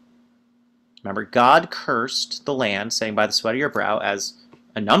cursed. Remember, God cursed the land, saying by the sweat of your brow, as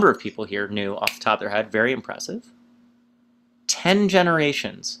a number of people here knew off the top of their head, very impressive. 10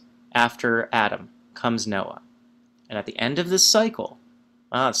 generations after Adam comes Noah. And at the end of this cycle,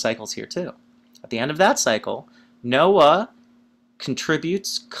 the cycle's here too. At the end of that cycle, Noah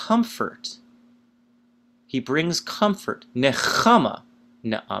contributes comfort. He brings comfort. Nechama.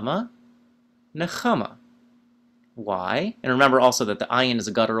 Na'ama. Nechama. Why? And remember also that the ayin is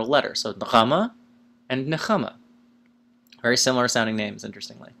a guttural letter. So nechama and nechama. Very similar sounding names,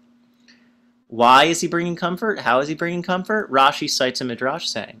 interestingly. Why is he bringing comfort? How is he bringing comfort? Rashi cites a midrash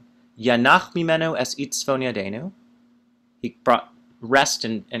saying, Yanach mimenu es itzvon yadenu. He brought rest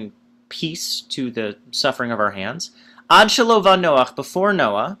and peace to the suffering of our hands. Ad shelova Noach, before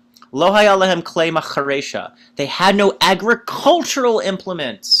Noah, lo haya lehem klei macharesha. They had no agricultural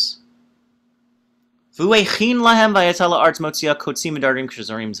implements. The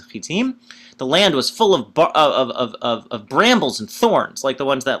land was full of brambles and thorns, like the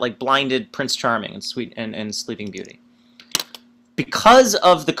ones that like blinded Prince Charming and Sleeping Beauty. Because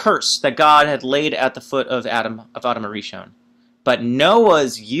of the curse that God had laid at the foot of Adam Arishon. But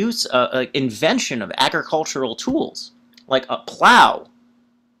Noah's invention of agricultural tools, like a plow,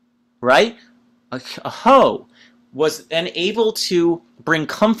 right, a hoe, was then able to bring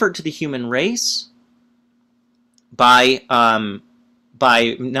comfort to the human race by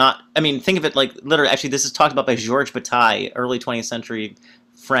not, I mean, think of it like literally, actually this is talked about by Georges Bataille, early 20th century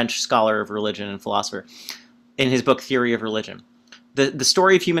French scholar of religion and philosopher, in his book Theory of Religion. The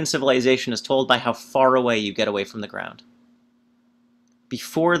story of human civilization is told by how far away you get away from the ground.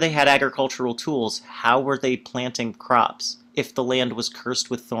 Before they had agricultural tools, how were they planting crops? If the land was cursed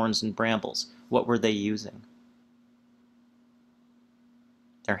with thorns and brambles, what were they using?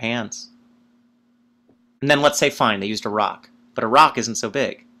 Their hands. And then let's say, fine, they used a rock. But a rock isn't so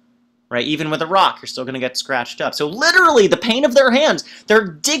big, right? Even with a rock, you're still going to get scratched up. So literally, the pain of their hands, they're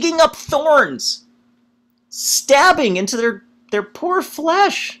digging up thorns, stabbing into their poor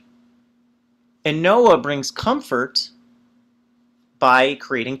flesh. And Noah brings comfort by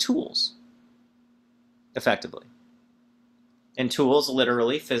creating tools, effectively. And tools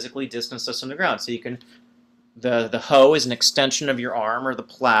literally, physically distance us from the ground. So you can, the hoe is an extension of your arm, or the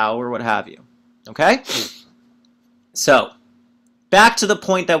plow, or what have you. Okay? So, back to the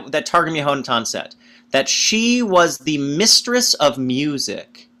point that Targum Yehonatan said, that she was the mistress of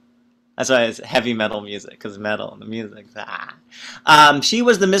music. That's why it's heavy metal music, because metal and the music. She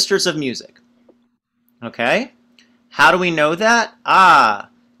was the mistress of music. Okay? How do we know that? Nachum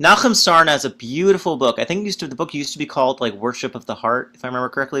Sarna has a beautiful book. I think the book used to be called like Worship of the Heart, if I remember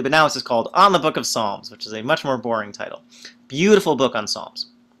correctly, but now it's just called On the Book of Psalms, which is a much more boring title. Beautiful book on Psalms.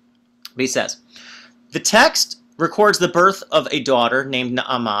 But he says, the text records the birth of a daughter named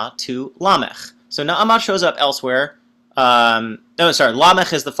Naamah to Lamech. So Naamah shows up elsewhere.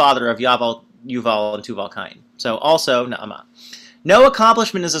 Lamech is the father of Yuval, and Tuval-Cain. So also Naamah. No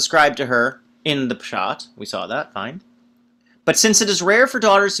accomplishment is ascribed to her in the Pshat. We saw that, fine. But since it is rare for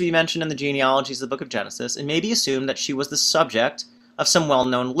daughters to be mentioned in the genealogies of the book of Genesis, it may be assumed that she was the subject of some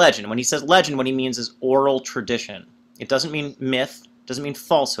well-known legend. When he says legend, what he means is oral tradition. It doesn't mean myth, doesn't mean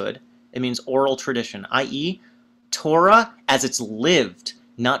falsehood. It means oral tradition, i.e., Torah as it's lived,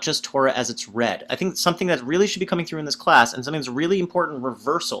 not just Torah as it's read. I think something that really should be coming through in this class, and something that's really important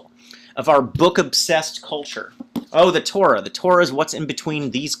reversal of our book-obsessed culture. Oh, the Torah is what's in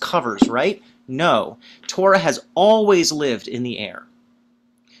between these covers, right? No. Torah has always lived in the air.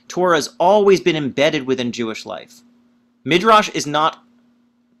 Torah has always been embedded within Jewish life. Midrash is not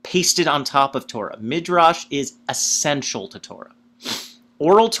pasted on top of Torah. Midrash is essential to Torah.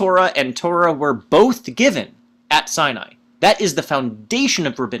 Oral Torah and Torah were both given at Sinai. That is the foundation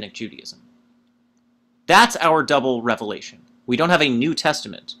of Rabbinic Judaism. That's our double revelation. We don't have a New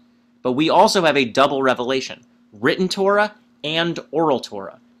Testament, but we also have a double revelation. Written Torah and oral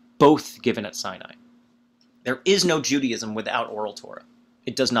Torah, both given at Sinai. There is no Judaism without oral Torah.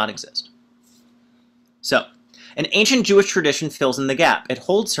 It does not exist. So, an ancient Jewish tradition fills in the gap. It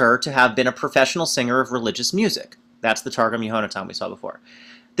holds her to have been a professional singer of religious music. That's the Targum Yehonatan we saw before.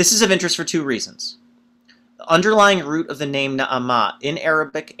 This is of interest for two reasons. The underlying root of the name Naamah in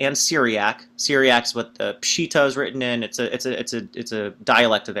Arabic and Syriac. Syriac is what the Pshita is written in. It's a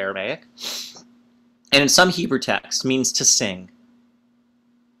dialect of Aramaic. And in some Hebrew texts means to sing.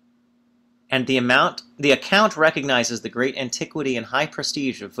 And the account recognizes the great antiquity and high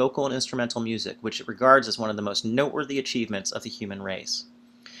prestige of vocal and instrumental music, which it regards as one of the most noteworthy achievements of the human race.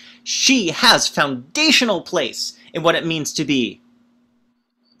 She has foundational place in what it means to be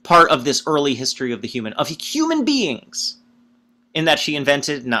part of this early history of human beings, in that she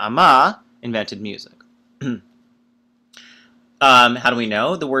Naamah invented music. How do we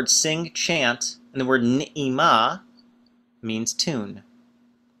know? The word sing, chant, and the word ni'imah means tune.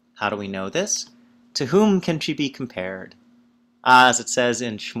 How do we know this? To whom can she be compared? As it says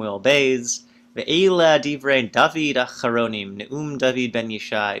in Shmuel Beis, Ve'ela divrei David acharonim, ne'um David ben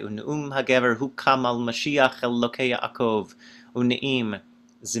Yishai, u'ne'um hagever hukam al Mashiach Elokei Yaakov, u'ne'im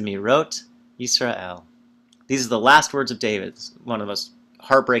Zemirot Yisrael. These are the last words of David. It's one of the most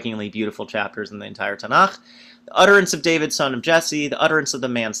heartbreakingly beautiful chapters in the entire Tanakh. The utterance of David, son of Jesse, the utterance of the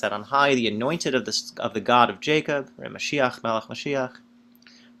man set on high, the anointed of the God of Jacob, Mashiach, Melech Mashiach,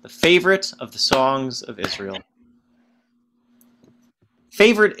 the favorite of the songs of Israel.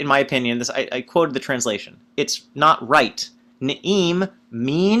 Favorite, in my opinion, I quoted the translation. It's not right. Ne'im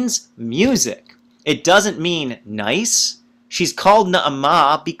means music. It doesn't mean nice. She's called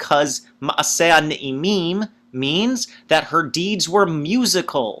Na'amah because Ma'aseh Ne'imim means that her deeds were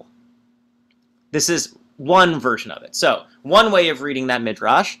musical. This is one version of it. So, one way of reading that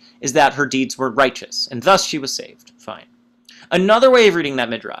midrash is that her deeds were righteous, and thus she was saved. Fine. Another way of reading that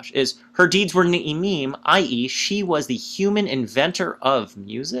midrash is her deeds were ne'imim, i.e., she was the human inventor of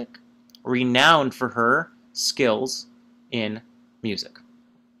music, renowned for her skills in music,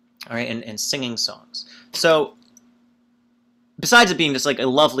 all right, and singing songs. So, besides it being just like a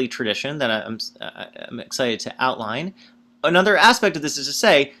lovely tradition that I'm excited to outline, another aspect of this is to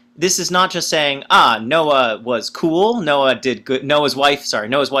say, this is not just saying, Noah was cool, Noah's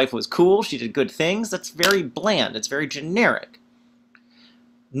wife was cool, she did good things. That's very bland, it's very generic.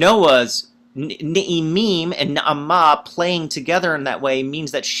 Noah's Ne'imim and Na'amah playing together in that way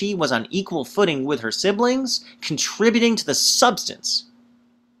means that she was on equal footing with her siblings, contributing to the substance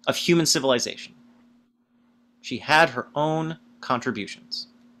of human civilization. She had her own contributions.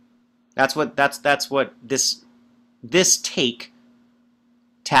 That's what this take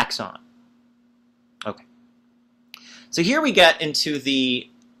tacks on. Okay. So here we get into the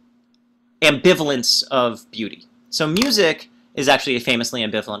ambivalence of beauty. So music is actually a famously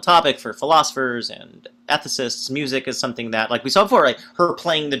ambivalent topic for philosophers and ethicists. Music is something that, like we saw before, right? Her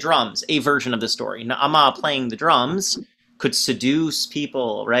playing the drums, a version of the story. Na'amah playing the drums could seduce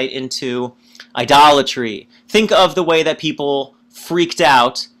people, right, into idolatry. Think of the way that people freaked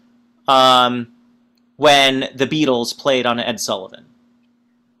out when the Beatles played on Ed Sullivan,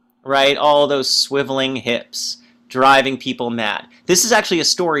 right? All those swiveling hips, driving people mad. This is actually a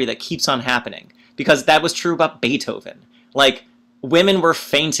story that keeps on happening, because that was true about Beethoven. Like, women were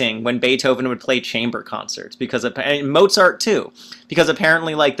fainting when Beethoven would play chamber concerts, and Mozart too, because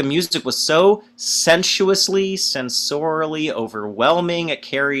apparently, like, the music was so sensuously, sensorially overwhelming, it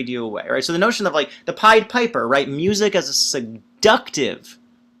carried you away, right? So the notion of, like, the Pied Piper, right? Music as a seductive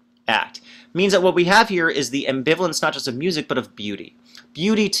act means that what we have here is the ambivalence not just of music, but of beauty.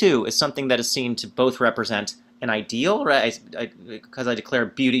 Beauty, too, is something that is seen to both represent an ideal, right? Because I declare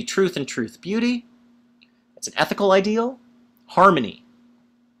beauty truth and truth beauty. It's an ethical ideal. Harmony,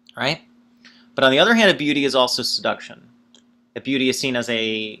 right? But on the other hand, beauty is also seduction. That beauty is seen as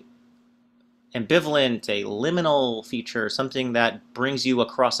a ambivalent, a liminal feature, something that brings you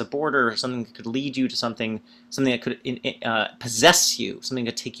across a border, something that could lead you to something that could possess you, something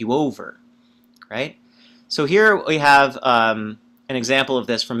that could take you over, right? So here we have an example of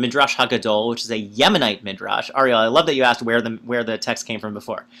this from Midrash Hagadol, which is a Yemenite Midrash. Ariel, I love that you asked where the text came from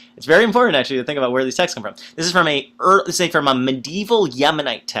before. It's very important, actually, to think about where these texts come from. This is from a medieval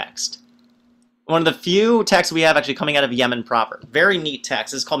Yemenite text. One of the few texts we have actually coming out of Yemen proper. Very neat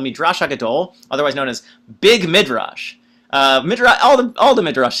text. This is called Midrash Hagadol, otherwise known as Big Midrash. All the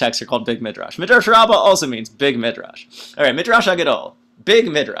Midrash texts are called Big Midrash. Midrash Rabbah also means Big Midrash. All right, Midrash Hagadol,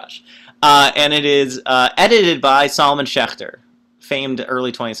 Big Midrash. And it is edited by Solomon Schechter, famed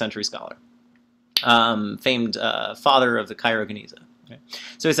early 20th century scholar, famed father of the Cairo Geniza. Okay.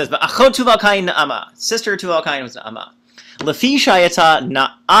 So he says, "Achot Tuval Kain Na'amah, sister Tuval Kain was Na'amah, Lefi Shayata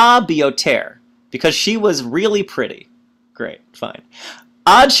Na'a Bioter, because she was really pretty." Great, fine.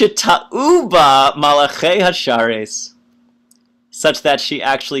 Ad Sheta'uba Malachei Hashares, such that she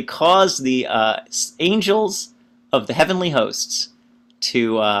actually caused the angels of the heavenly hosts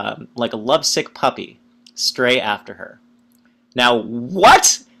to, like a lovesick puppy, stray after her. Now,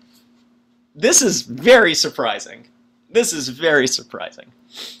 what? This is very surprising. This is very surprising.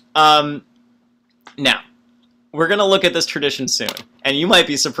 Now, we're going to look at this tradition soon, and you might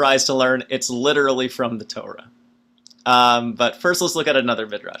be surprised to learn it's literally from the Torah. But first, let's look at another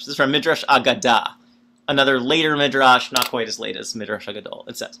midrash. This is from Midrash Agadah, another later midrash, not quite as late as Midrash Hagadol.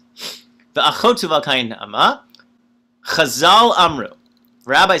 It says, "V'achot tuval kain Na'amah, Chazal Amru."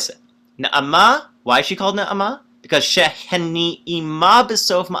 Rabbi said, Na'amah, why is she called Na'amah? Because Sheheni Ima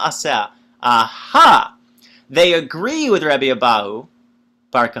B'sof Ma'aseh. Aha! They agree with Rabbi Abahu,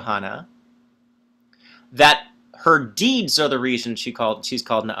 Bar Kahana, that her deeds are the reason she's called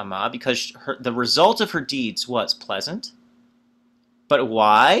Na'amah, because the result of her deeds was pleasant. But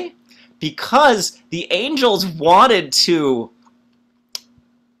why? because the angels wanted to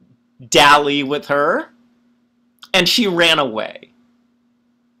dally with her, and she ran away.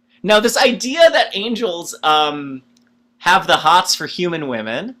 Now, this idea that angels have the hots for human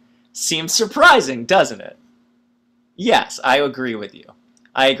women seems surprising, doesn't it? Yes, I agree with you.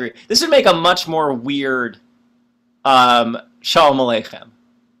 I agree. This would make a much more weird Shalom Aleichem.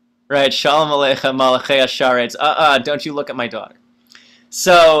 Right? Shalom Aleichem, Malachei Asharetz. Don't you look at my daughter.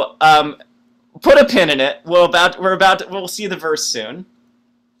 So, put a pin in it. We'll see the verse soon.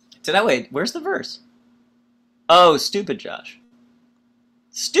 Wait, where's the verse? Oh, stupid Josh.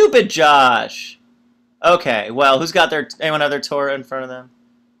 Stupid Josh! Okay, well, who's got anyone have their Torah in front of them?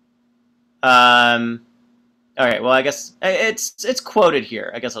 Alright, well, I guess it's quoted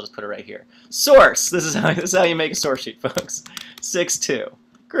here. I guess I'll just put it right here. Source! This is how you make a source sheet, folks. 6:2.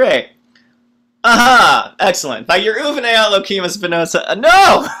 Great. Aha! Excellent. By your Uvenei Elohim Espinosa.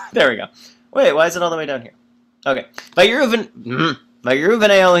 No! There we go. Wait, why is it all the way down here? Okay. By your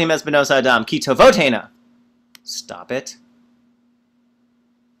Uvenei Elohim Espinosa Adam. Ki tovotena. Stop it.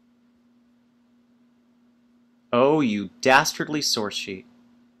 Oh, you dastardly source sheet.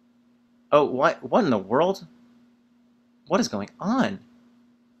 Oh, what in the world? What is going on?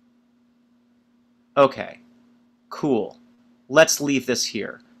 Okay. Cool. Let's leave this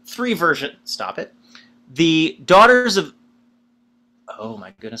here. 3 versions. Stop it. The daughters of... Oh,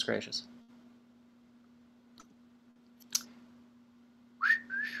 my goodness gracious.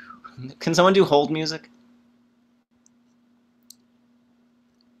 Can someone do hold music?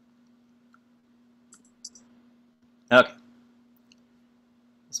 Okay.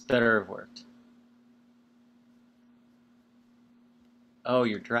 This better have worked. Oh,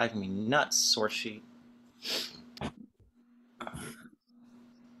 you're driving me nuts, source sheet.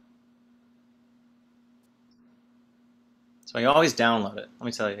 So I always download it. Let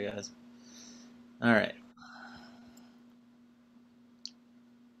me tell you guys. All right.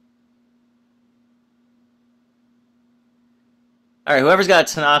 All right, whoever's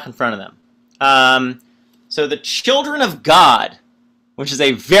got a Tanakh in front of them. So the children of God, which is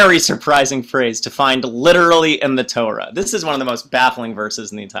a very surprising phrase to find literally in the Torah. This is one of the most baffling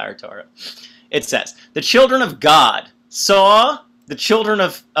verses in the entire Torah. It says, the children of God saw the children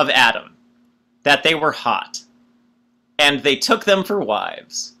of Adam, that they were hot, and they took them for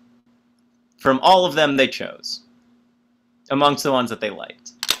wives. From all of them they chose, amongst the ones that they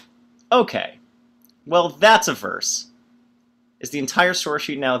liked. Okay, well, that's a verse. Is the entire source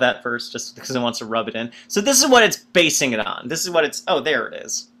sheet now that verse, just because it wants to rub it in? So this is what it's basing it on. This is what it's... Oh, there it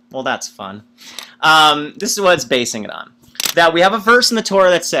is. Well, that's fun. This is what it's basing it on. That we have a verse in the Torah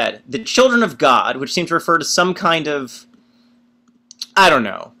that said, the children of God, which seems to refer to some kind of, I don't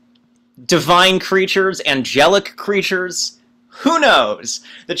know, divine creatures, angelic creatures, who knows?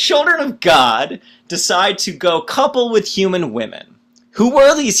 The children of God decide to go couple with human women. Who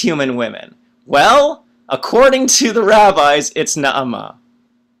were these human women? Well, according to the rabbis, it's Naamah.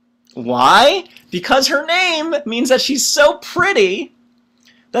 Why? Because her name means that she's so pretty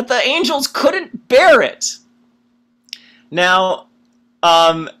that the angels couldn't bear it. Now,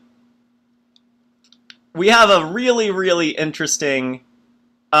 we have a really, really interesting...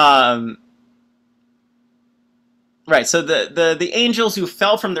 Right, so the angels who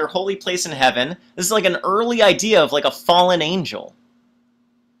fell from their holy place in heaven, this is like an early idea of like a fallen angel.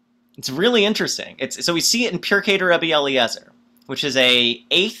 It's really interesting. So we see it in Pirkei Rabbi Eliezer, which is a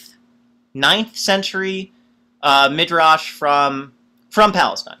 8th, 9th century midrash from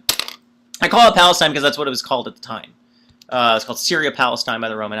Palestine. I call it Palestine because that's what it was called at the time. It's called Syria-Palestine by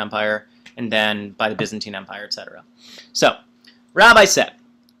the Roman Empire, and then by the Byzantine Empire, etc. So, Rabbi said,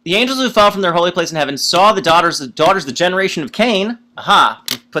 the angels who fell from their holy place in heaven saw the daughters, the generation of Cain, aha,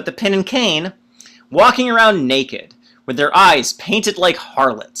 put the pin in Cain, walking around naked, with their eyes painted like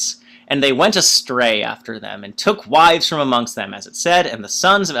harlots. And they went astray after them, and took wives from amongst them, as it said, and the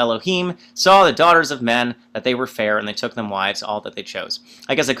sons of Elohim saw the daughters of men, that they were fair, and they took them wives, all that they chose.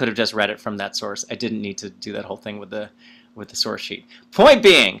 I guess I could have just read it from that source. I didn't need to do that whole thing with the source sheet. Point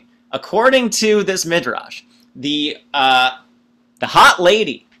being, according to this midrash, the hot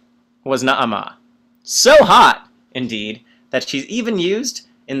lady was Naamah. So hot, indeed, that she's even used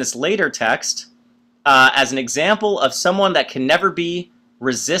in this later text as an example of someone that can never be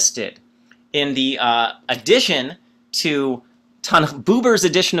resisted. In the addition to Buber's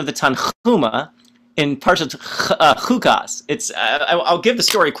edition of the Tanchuma in Parshat Chukas, I'll give the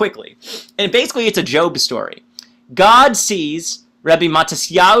story quickly. And basically it's a Job story. God sees Rabbi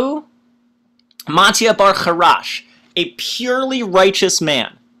Matisyahu Matya bar Charash, a purely righteous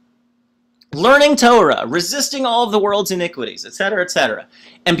man, learning Torah, resisting all of the world's iniquities, etc., etc.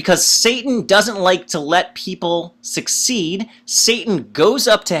 And because Satan doesn't like to let people succeed, Satan goes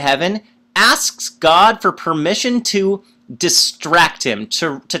up to heaven, asks God for permission to distract him,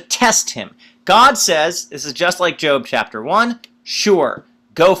 to test him. God says, this is just like Job chapter 1, sure,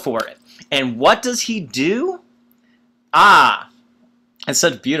 go for it. And what does he do? It's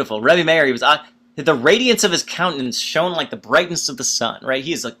such beautiful. Rebbe Meir, he was the radiance of his countenance shone like the brightness of the sun, right?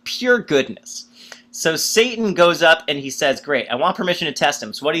 He is like pure goodness. So Satan goes up and he says, great, I want permission to test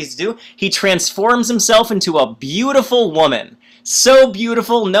him. So what does he do? He transforms himself into a beautiful woman. So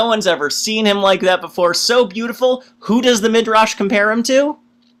beautiful, no one's ever seen him like that before. So beautiful, who does the Midrash compare him to?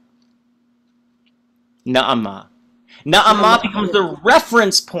 Na'amah. Na'amah becomes the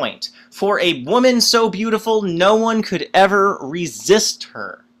reference point for a woman so beautiful no one could ever resist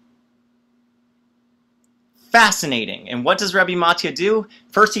her. Fascinating. And what does Rabbi Matya do?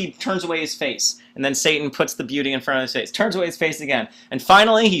 First he turns away his face, and then Satan puts the beauty in front of his face, turns away his face again, and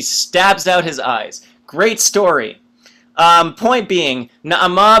finally he stabs out his eyes. Great story. Point being,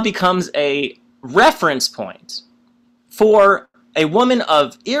 Na'amah becomes a reference point for a woman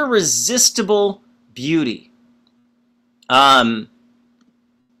of irresistible beauty. Right,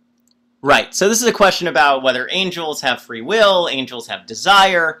 so this is a question about whether angels have free will, angels have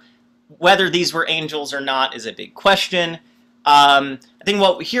desire. Whether these were angels or not is a big question. I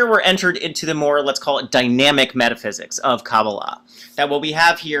think here we're entered into the more, let's call it, dynamic metaphysics of Kabbalah. That what we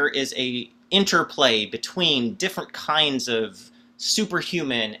have here is a interplay between different kinds of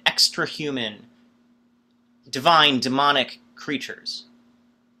superhuman, extrahuman, divine, demonic creatures.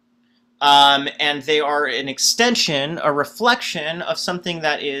 And they are an extension, a reflection of something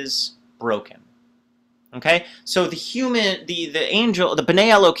that is broken. Okay, so the human, the angel, the Bnei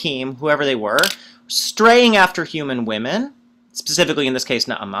Elohim, whoever they were, straying after human women, specifically in this case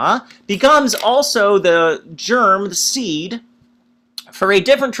Na'amah, becomes also the germ, the seed, for a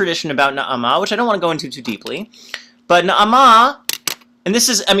different tradition about Na'amah, which I don't want to go into too deeply. But Na'amah, and this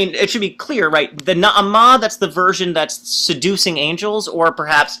is, I mean, it should be clear, right? The Na'amah, that's the version that's seducing angels, or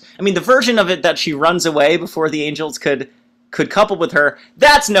perhaps, I mean, the version of it that she runs away before the angels could couple with her,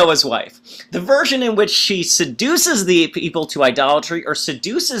 that's Noah's wife. The version in which she seduces the people to idolatry or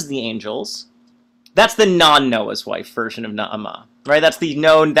seduces the angels, that's the non-Noah's wife version of Na'amah, right? That's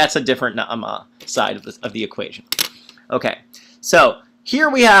a different Na'amah side of the equation. Okay, so here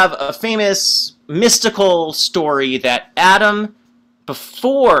we have a famous mystical story that Adam,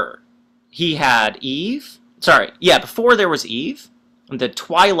 before he had Eve, before there was Eve, in the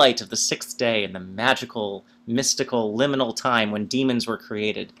twilight of the sixth day in the magical, mystical, liminal time when demons were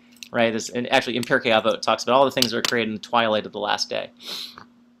created, right? And actually, in Pirkei Avot, it talks about all the things that were created in the twilight of the last day.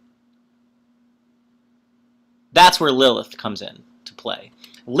 That's where Lilith comes in to play.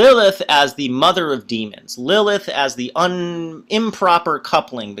 Lilith as the mother of demons. Lilith as the improper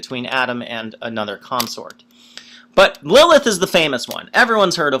coupling between Adam and another consort. But Lilith is the famous one.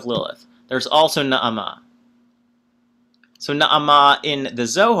 Everyone's heard of Lilith. There's also Na'amah. So Na'amah in the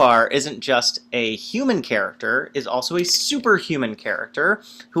Zohar isn't just a human character, is also a superhuman character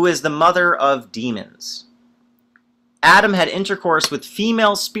who is the mother of demons. Adam had intercourse with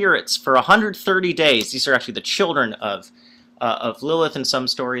female spirits for 130 days. These are actually the children of Lilith in some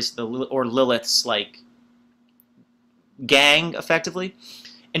stories, or Lilith's like gang, effectively,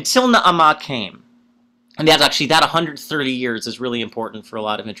 until Na'amah came. And that 130 years is really important for a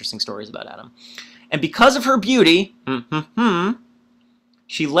lot of interesting stories about Adam. And because of her beauty,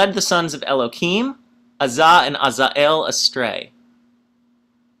 she led the sons of Elohim, Azah and Azael, astray.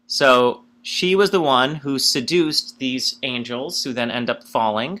 So she was the one who seduced these angels, who then end up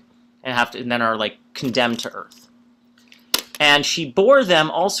falling and then are like condemned to earth. And she bore them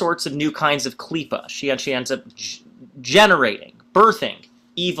all sorts of new kinds of klipa. She ends up generating, birthing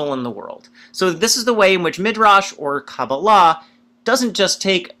evil in the world. So this is the way in which Midrash or Kabbalah doesn't just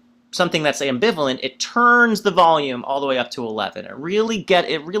take something that's ambivalent, it turns the volume all the way up to 11. It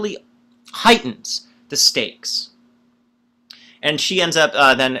really heightens the stakes. And she ends up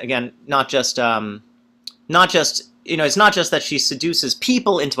then again it's not just that she seduces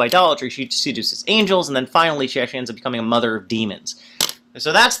people into idolatry, she seduces angels, and then finally she actually ends up becoming a mother of demons.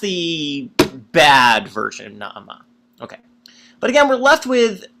 So that's the bad version of Na'amah. Okay. But again, we're left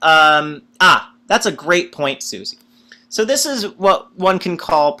with that's a great point, Susie. So this is what one can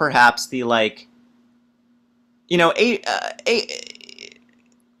call perhaps the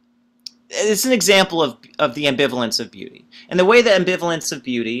it's an example of the ambivalence of beauty. And the way the ambivalence of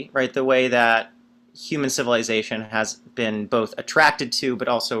beauty, right, the way that human civilization has been both attracted to but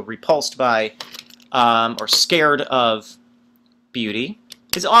also repulsed by or scared of beauty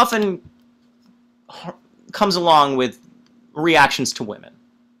is often comes along with reactions to women.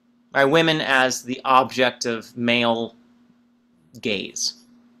 Right? Women as the object of male gaze,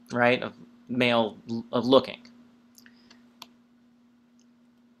 right? Of looking.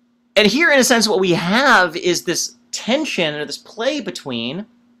 And here, in a sense, what we have is this tension or this play between,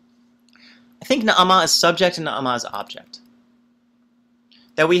 I think, Na'ama as subject and Na'ama as object.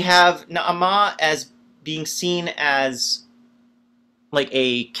 That we have Na'ama as being seen as like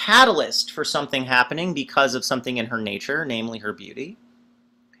a catalyst for something happening because of something in her nature, namely her beauty.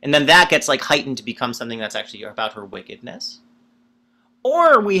 And then that gets like heightened to become something that's actually about her wickedness.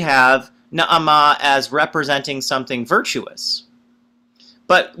 Or we have Na'ama as representing something virtuous.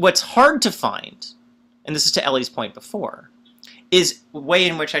 But what's hard to find, and this is to Ellie's point before, is the way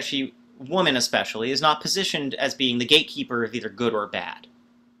in which actually woman especially is not positioned as being the gatekeeper of either good or bad.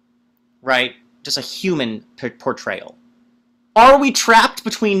 Right? Just a human portrayal. Are we trapped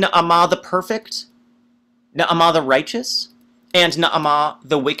between Na'ama the perfect, Na'ama the righteous, and Na'ama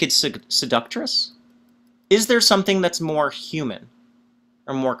the wicked seductress? Is there something that's more human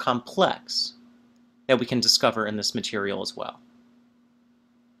or more complex that we can discover in this material as well?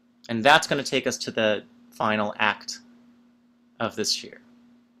 And that's going to take us to the final act of this shir.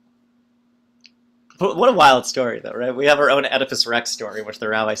 What a wild story, though, right? We have our own Oedipus Rex story, in which the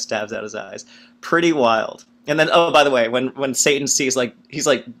rabbi stabs out his eyes. Pretty wild. And then, oh, by the way, when Satan sees, like, he's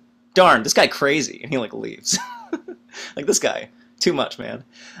like, darn, this guy crazy, and he, like, leaves. Like, this guy, too much, man.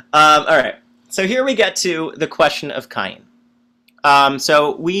 All right, so here we get to the question of Cain.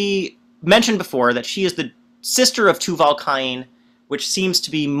 So we mentioned before that she is the sister of Tuval Cain, which seems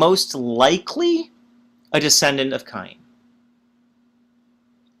to be most likely a descendant of Cain.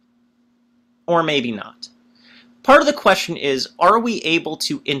 Or maybe not. Part of the question is, are we able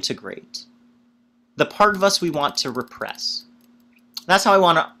to integrate the part of us we want to repress? That's how I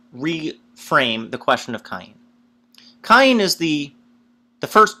want to reframe the question of Cain. Cain is the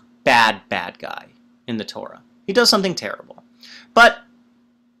first bad guy in the Torah. He does something terrible. But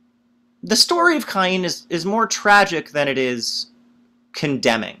the story of Cain is more tragic than it is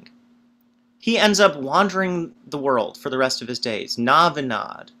condemning. He ends up wandering the world for the rest of his days, na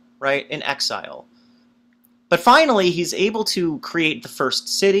v'nad, right, in exile. But finally, he's able to create the first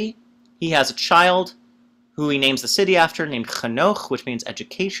city. He has a child who he names the city after, named Chanoch, which means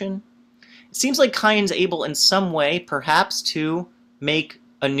education. It seems like Cain's able in some way, perhaps, to make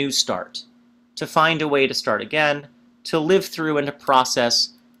a new start, to find a way to start again, to live through and to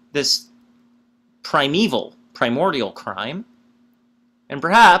process this primordial crime, and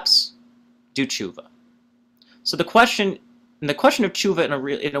perhaps do tshuva. So the question of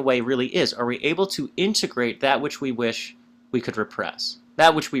tshuva in a way really is, are we able to integrate that which we wish we could repress,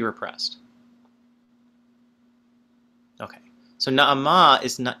 that which we repressed? Okay, so Na'ama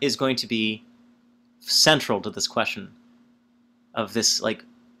is going to be central to this question of this like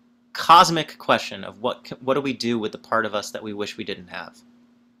cosmic question of what do we do with the part of us that we wish we didn't have.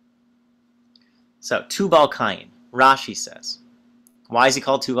 So Tubal Cain, Rashi says, why is he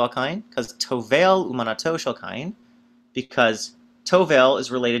called Tubal Cain? Because Tovel umanato shel Cain, because Tovel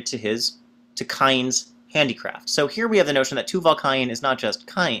is related to Cain's handicraft. So here we have the notion that Tubal Cain is not just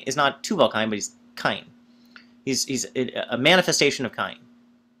Cain, is not Tubal Cain, but he's Cain. He's a manifestation of Cain.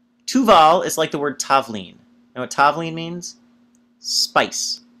 Tuval is like the word tavlin. You know what tavlin means?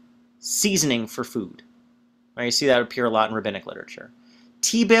 Spice, seasoning for food. Right? You see that appear a lot in rabbinic literature.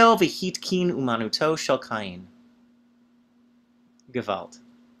 Tibel v'hitkin umanuto shel Cain. Gewalt.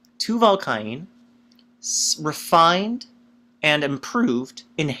 Tuval Cain, refined and improved,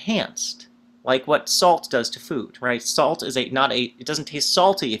 enhanced, like what salt does to food, right? Salt is it doesn't taste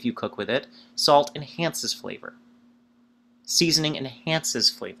salty if you cook with it. Salt enhances flavor. Seasoning enhances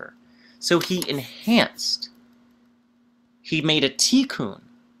flavor. So he enhanced. He made a tikkun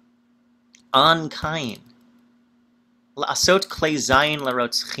on Cain. La'asot klei zayin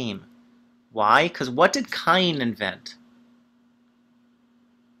larotzchim. Why? Because what did Cain invent?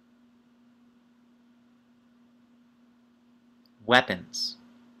 Weapons.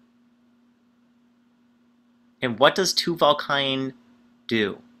 And what does Tuval Cain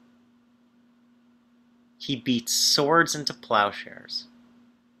do? He beats swords into plowshares.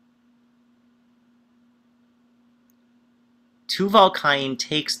 Tuval Cain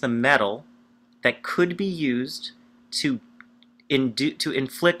takes the metal that could be used to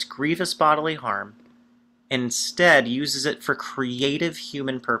inflict grievous bodily harm and instead uses it for creative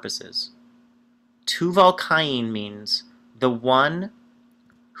human purposes. Tuval Cain means the one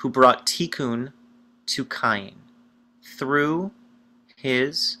who brought tikkun to Cain through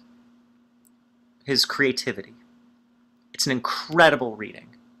his creativity. It's an incredible reading.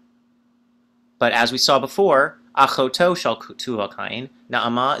 But as we saw before, achoto shel Tuval Kain,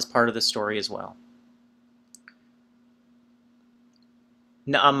 Naamah is part of the story as well.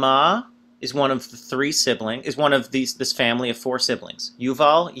 Naamah is one of the three siblings, is one of this family of four siblings: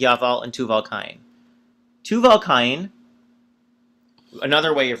 Yuval, Yaval, and Tuval Kain. Tuval Kain,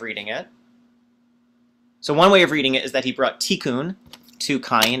 another way of reading it. So one way of reading it is that he brought tikkun to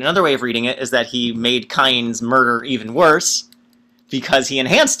Cain. Another way of reading it is that he made Cain's murder even worse because he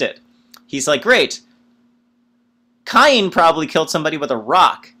enhanced it. He's like, great, Cain probably killed somebody with a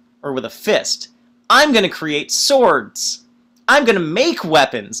rock or with a fist. I'm going to create swords. I'm going to make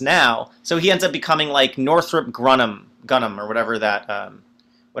weapons now. So he ends up becoming like Northrop Grumman, or whatever that,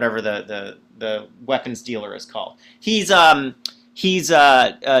 whatever the weapons dealer is called. He's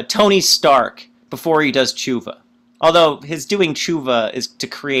Tony Stark before he does tshuva. Although his doing tshuva is to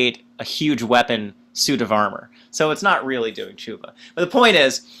create a huge weapon suit of armor. So it's not really doing tshuva. But the point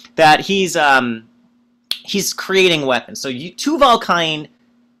is that he's creating weapons. So Tuval Kain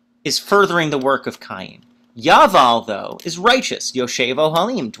is furthering the work of Cain. Yaval, though, is righteous. Yoshev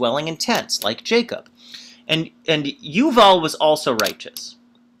Ohalim, dwelling in tents, like Jacob. And Yuval was also righteous,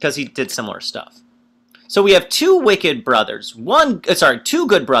 because he did similar stuff. So we have two good brothers, one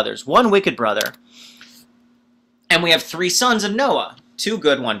wicked brother, and we have three sons of Noah, two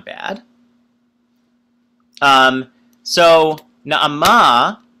good, one bad. So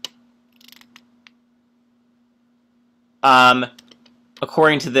Naamah,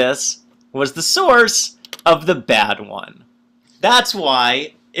 according to this, was the source of the bad one. That's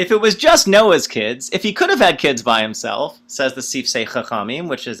why, if it was just Noah's kids, if he could have had kids by himself, says the Sifsei Chachamim,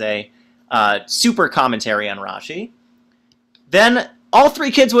 which is a super commentary on Rashi, then all three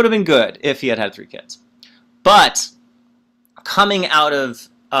kids would have been good if he had had three kids. But coming out of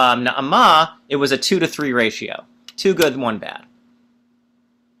Naamah, it was a 2-to-3 ratio. 2 good, 1 bad.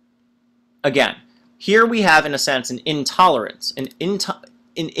 Again, here we have, in a sense, an intolerance, an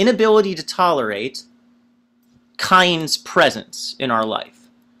inability to tolerate Cain's presence in our life.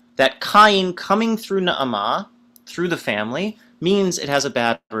 That Cain coming through Naamah, through the family, means it has a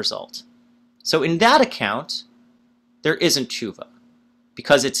bad result. So in that account, there isn't tshuva,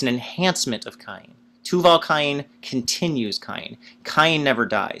 because it's an enhancement of Cain. Tuval Kain continues Cain. Cain never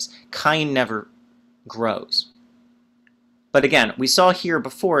dies. Cain never grows. But again, we saw here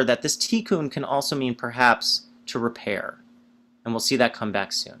before that this tikkun can also mean perhaps to repair. And we'll see that come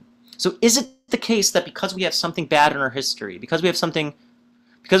back soon. So is it the case that because we have something bad in our history, because we have something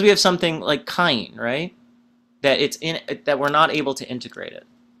like Cain, right? That we're not able to integrate it.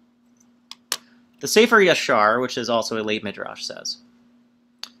 The Sefer Yashar, which is also a late midrash, says,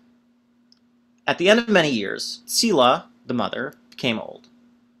 at the end of many years, Tzila, the mother, became old.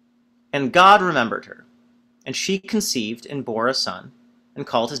 And God remembered her. And she conceived and bore a son, and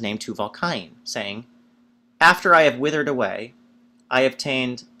called his name Tuval Kain, saying, after I have withered away, I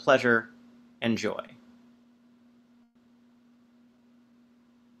obtained pleasure and joy.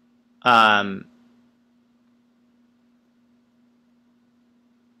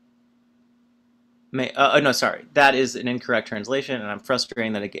 No, sorry. That is an incorrect translation, and I'm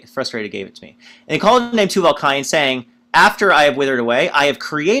frustrated it gave it to me. And he called his name Tuval Kain, saying, after I have withered away, I have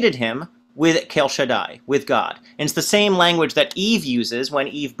created him with Kel Shaddai, with God. And it's the same language that Eve uses when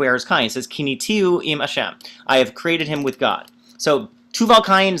Eve bears Cain. It says, Kinitiu im Hashem. I have created him with God. So Tuval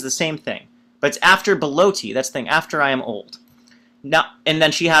Kain is the same thing. But it's after Beloti, that's the thing, after I am old. Now, and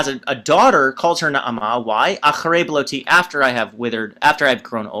then she has a daughter, calls her Naamah. Why? Acharei Beloti, after I have withered, after I've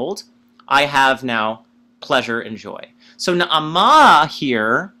grown old, I have now pleasure and joy. So Naamah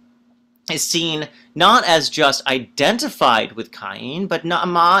here is seen not as just identified with Cain, but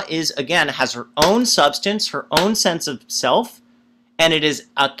Naamah is, again, has her own substance, her own sense of self, and it is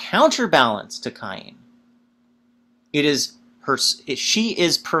a counterbalance to Cain. It is she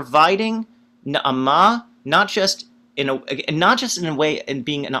is providing Naamah not just in a way in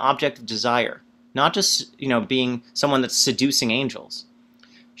being an object of desire, not just being someone that's seducing angels.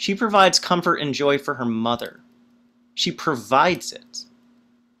 She provides comfort and joy for her mother. She provides it.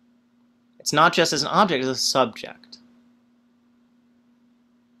 It's not just as an object, as a subject.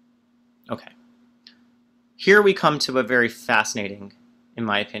 Okay. Here we come to a very fascinating, in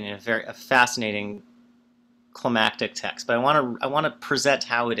my opinion, a fascinating climactic text. But I want to present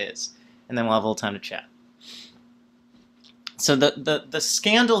how it is, and then we'll have a little time to chat. So the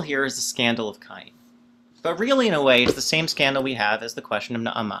scandal here is the scandal of Cain. But really, in a way, it's the same scandal we have as the question of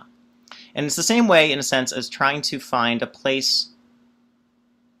Naamah. And it's the same way, in a sense, as trying to find a place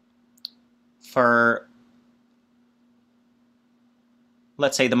for,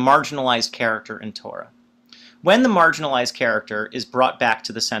 let's say, the marginalized character in Torah. When the marginalized character is brought back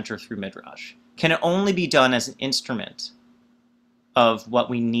to the center through Midrash, Can it only be done as an instrument of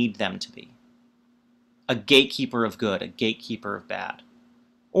what we need them to be? A gatekeeper of good, a gatekeeper of bad?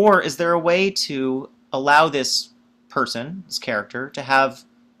 Or is there a way to allow this person, this character, to have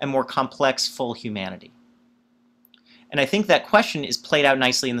a more complex, full humanity? And I think that question is played out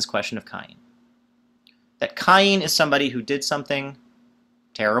nicely in this question of Cain. That Cain is somebody who did something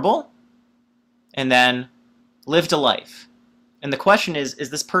terrible and then lived a life. And the question is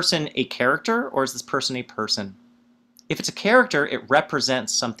this person a character or is this person a person? If it's a character, it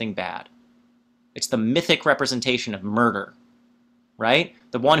represents something bad. It's the mythic representation of murder, right?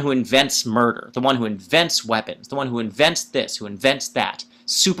 The one who invents murder, the one who invents weapons, the one who invents this, who invents that.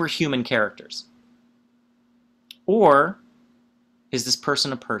 Superhuman characters. Or is this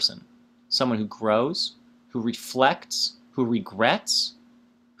person a person? Someone who grows, who reflects, who regrets,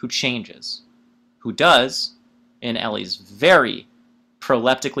 who changes, who does, in Ellie's very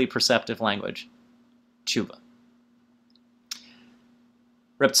proleptically perceptive language, tshuva.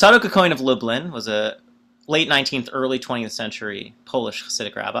 Reb Tzadok HaKohen of Lublin was a late 19th, early 20th century Polish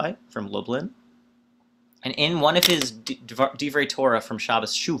Hasidic rabbi from Lublin. And in one of his Divrei Torah from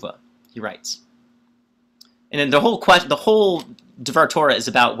Shabbos Shuva, he writes, and then the whole Divrei Torah is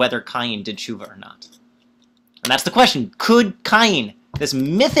about whether Cain did tshuva or not. And that's the question. Could Cain, this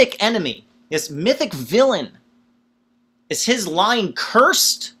mythic enemy, this mythic villain, is his line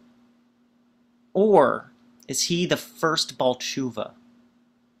cursed? Or is he the first Baal Tshuva?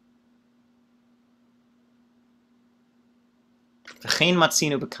 V'chein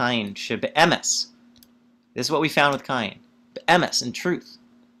matzinu b'Cain shebe'emes. This is what we found with Cain. Be'emes, in truth.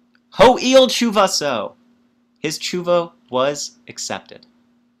 Ho'il tshuvaso. His tshuva was accepted.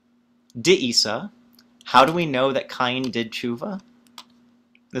 De'isa. How do we know that Cain did tshuva?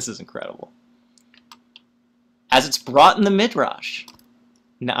 This is incredible. As it's brought in the Midrash,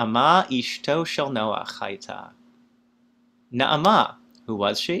 Na'ama ishto shel Noach hayta. Na'ama, who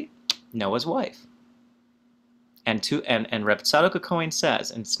was she? Noah's wife. And Reb Tzadok HaKohen says,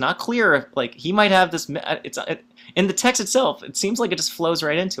 and it's not clear if, like, he might have this, in the text itself, it seems like it just flows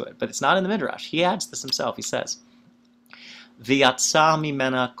right into it, but it's not in the Midrash. He adds this himself. He says, V'yatsa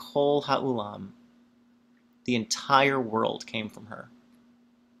mimena kol ha'ulam. The entire world came from her.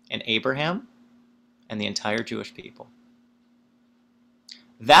 And Abraham and the entire Jewish people.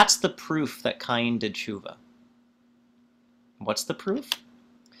 That's the proof that Cain did tshuva. What's the proof?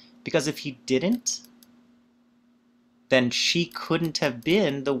 Because if he didn't, then she couldn't have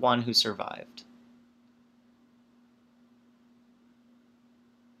been the one who survived.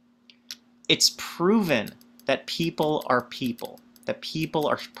 It's proven that people are persons,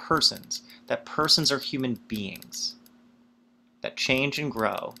 that persons are human beings, that change and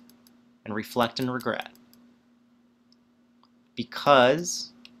grow and reflect and regret.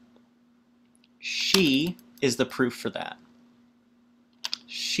 Because she is the proof for that.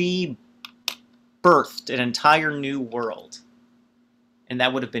 She birthed an entire new world. And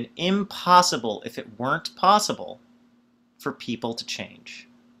that would have been impossible if it weren't possible for people to change.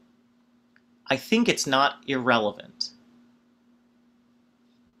 I think it's not irrelevant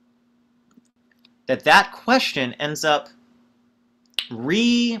that question ends up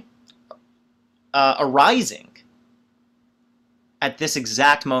arising at this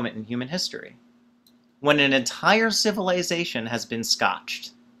exact moment in human history, when an entire civilization has been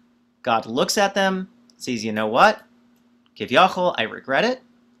scotched. God looks at them, sees, you know what? Kivyachol, I regret it.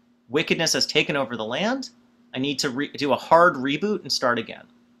 Wickedness has taken over the land. I need to do a hard reboot and start again.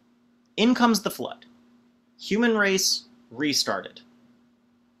 In comes the flood. Human race restarted.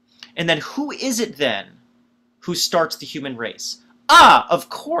 And then who is it then who starts the human race? Ah, of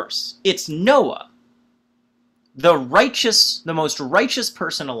course, it's Noah, the most righteous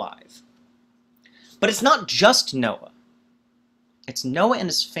person alive. But it's not just Noah. It's Noah and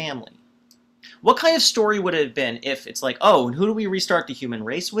his family. What kind of story would it have been if it's like, oh, and who do we restart the human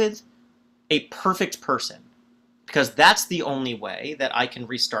race with? A perfect person. Because that's the only way that I can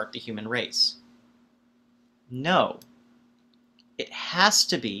restart the human race. No. It has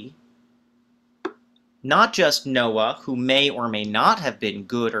to be not just Noah, who may or may not have been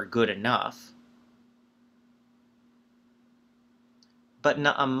good or good enough, but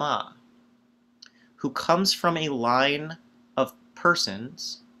Na'amah, who comes from a line of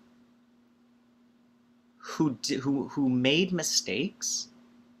persons who made mistakes,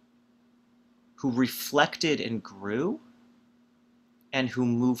 who reflected and grew, and who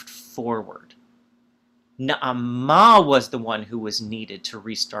moved forward. Na'amah was the one who was needed to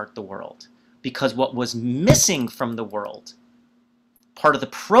restart the world, because what was missing from the world, part of the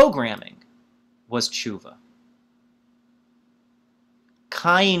programming, was tshuva.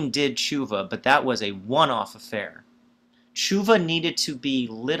 Cain did tshuva, but that was a one-off affair. Tshuva needed to be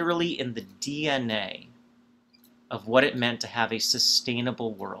literally in the DNA of what it meant to have a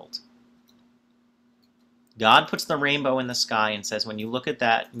sustainable world. God puts the rainbow in the sky and says, when you look at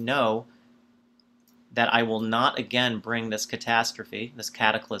that, know that I will not again bring this catastrophe, this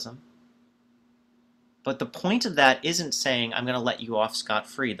cataclysm. But the point of that isn't saying I'm going to let you off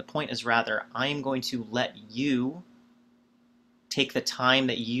scot-free. The point is rather, I am going to let you take the time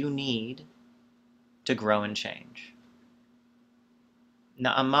that you need to grow and change.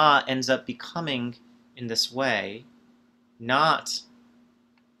 Na'amah ends up becoming, in this way, not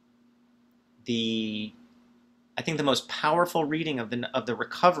I think the most powerful reading of the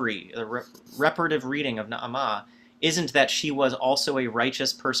recovery, the reparative reading of Na'amah, isn't that she was also a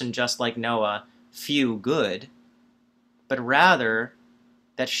righteous person just like Noah, few good, but rather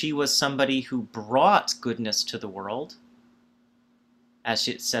that she was somebody who brought goodness to the world, as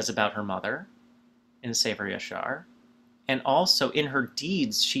it says about her mother in Sefer Yashar, and also in her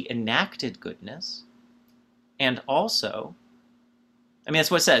deeds she enacted goodness, and also, I mean,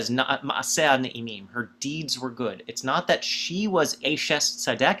 that's what it says, ma'aseh ne'imim, her deeds were good. It's not that she was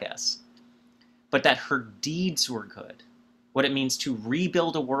eshes tzedekes, but that her deeds were good, what it means to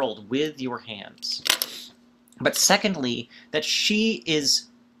rebuild a world with your hands. But secondly, that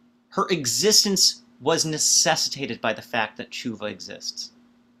her existence was necessitated by the fact that tshuva exists.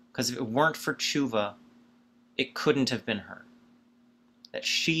 Because if it weren't for tshuva, it couldn't have been her. That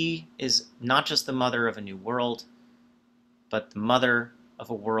she is not just the mother of a new world, but the mother of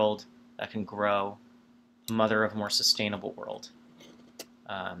a world that can grow, a mother of a more sustainable world.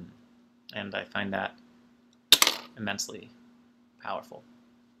 And I find that immensely powerful.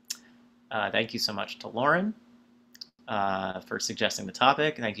 Thank you so much to Lauren for suggesting the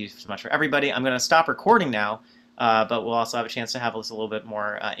topic. Thank you so much for everybody. I'm going to stop recording now, but we'll also have a chance to have a little bit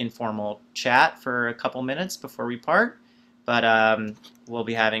more informal chat for a couple minutes before we part. But we'll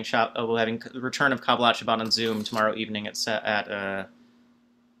be having the return of Kabbalat Shabbat on Zoom tomorrow evening at 5:45.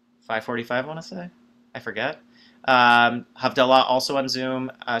 I want to say, I forget. Havdalah also on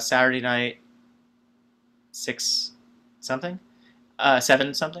Zoom Saturday night, 6 something,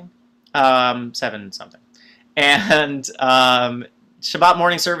 7 something, 7 something, and Shabbat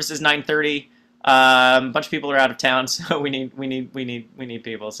morning service is 9:30. A bunch of people are out of town, so we need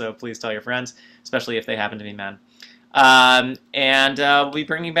people. So please tell your friends, especially if they happen to be men. And we'll be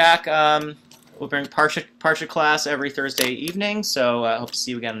bringing back, we'll bring Parsha class every Thursday evening, so I hope to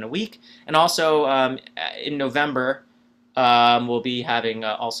see you again in a week. And also, in November, we'll be having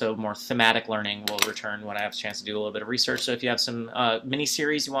also more thematic learning. We'll return when I have a chance to do a little bit of research. So if you have some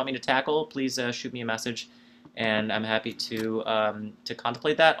mini-series you want me to tackle, please shoot me a message, and I'm happy to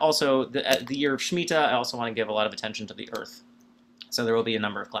contemplate that. Also, the year of Shemitah, I also want to give a lot of attention to the earth. So there will be a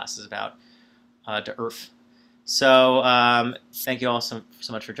number of classes about the earth. So thank you all so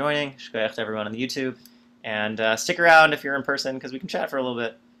much for joining. Shkoyach to everyone on the YouTube. And stick around if you're in person, because we can chat for a little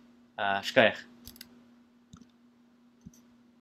bit. Shkoyach.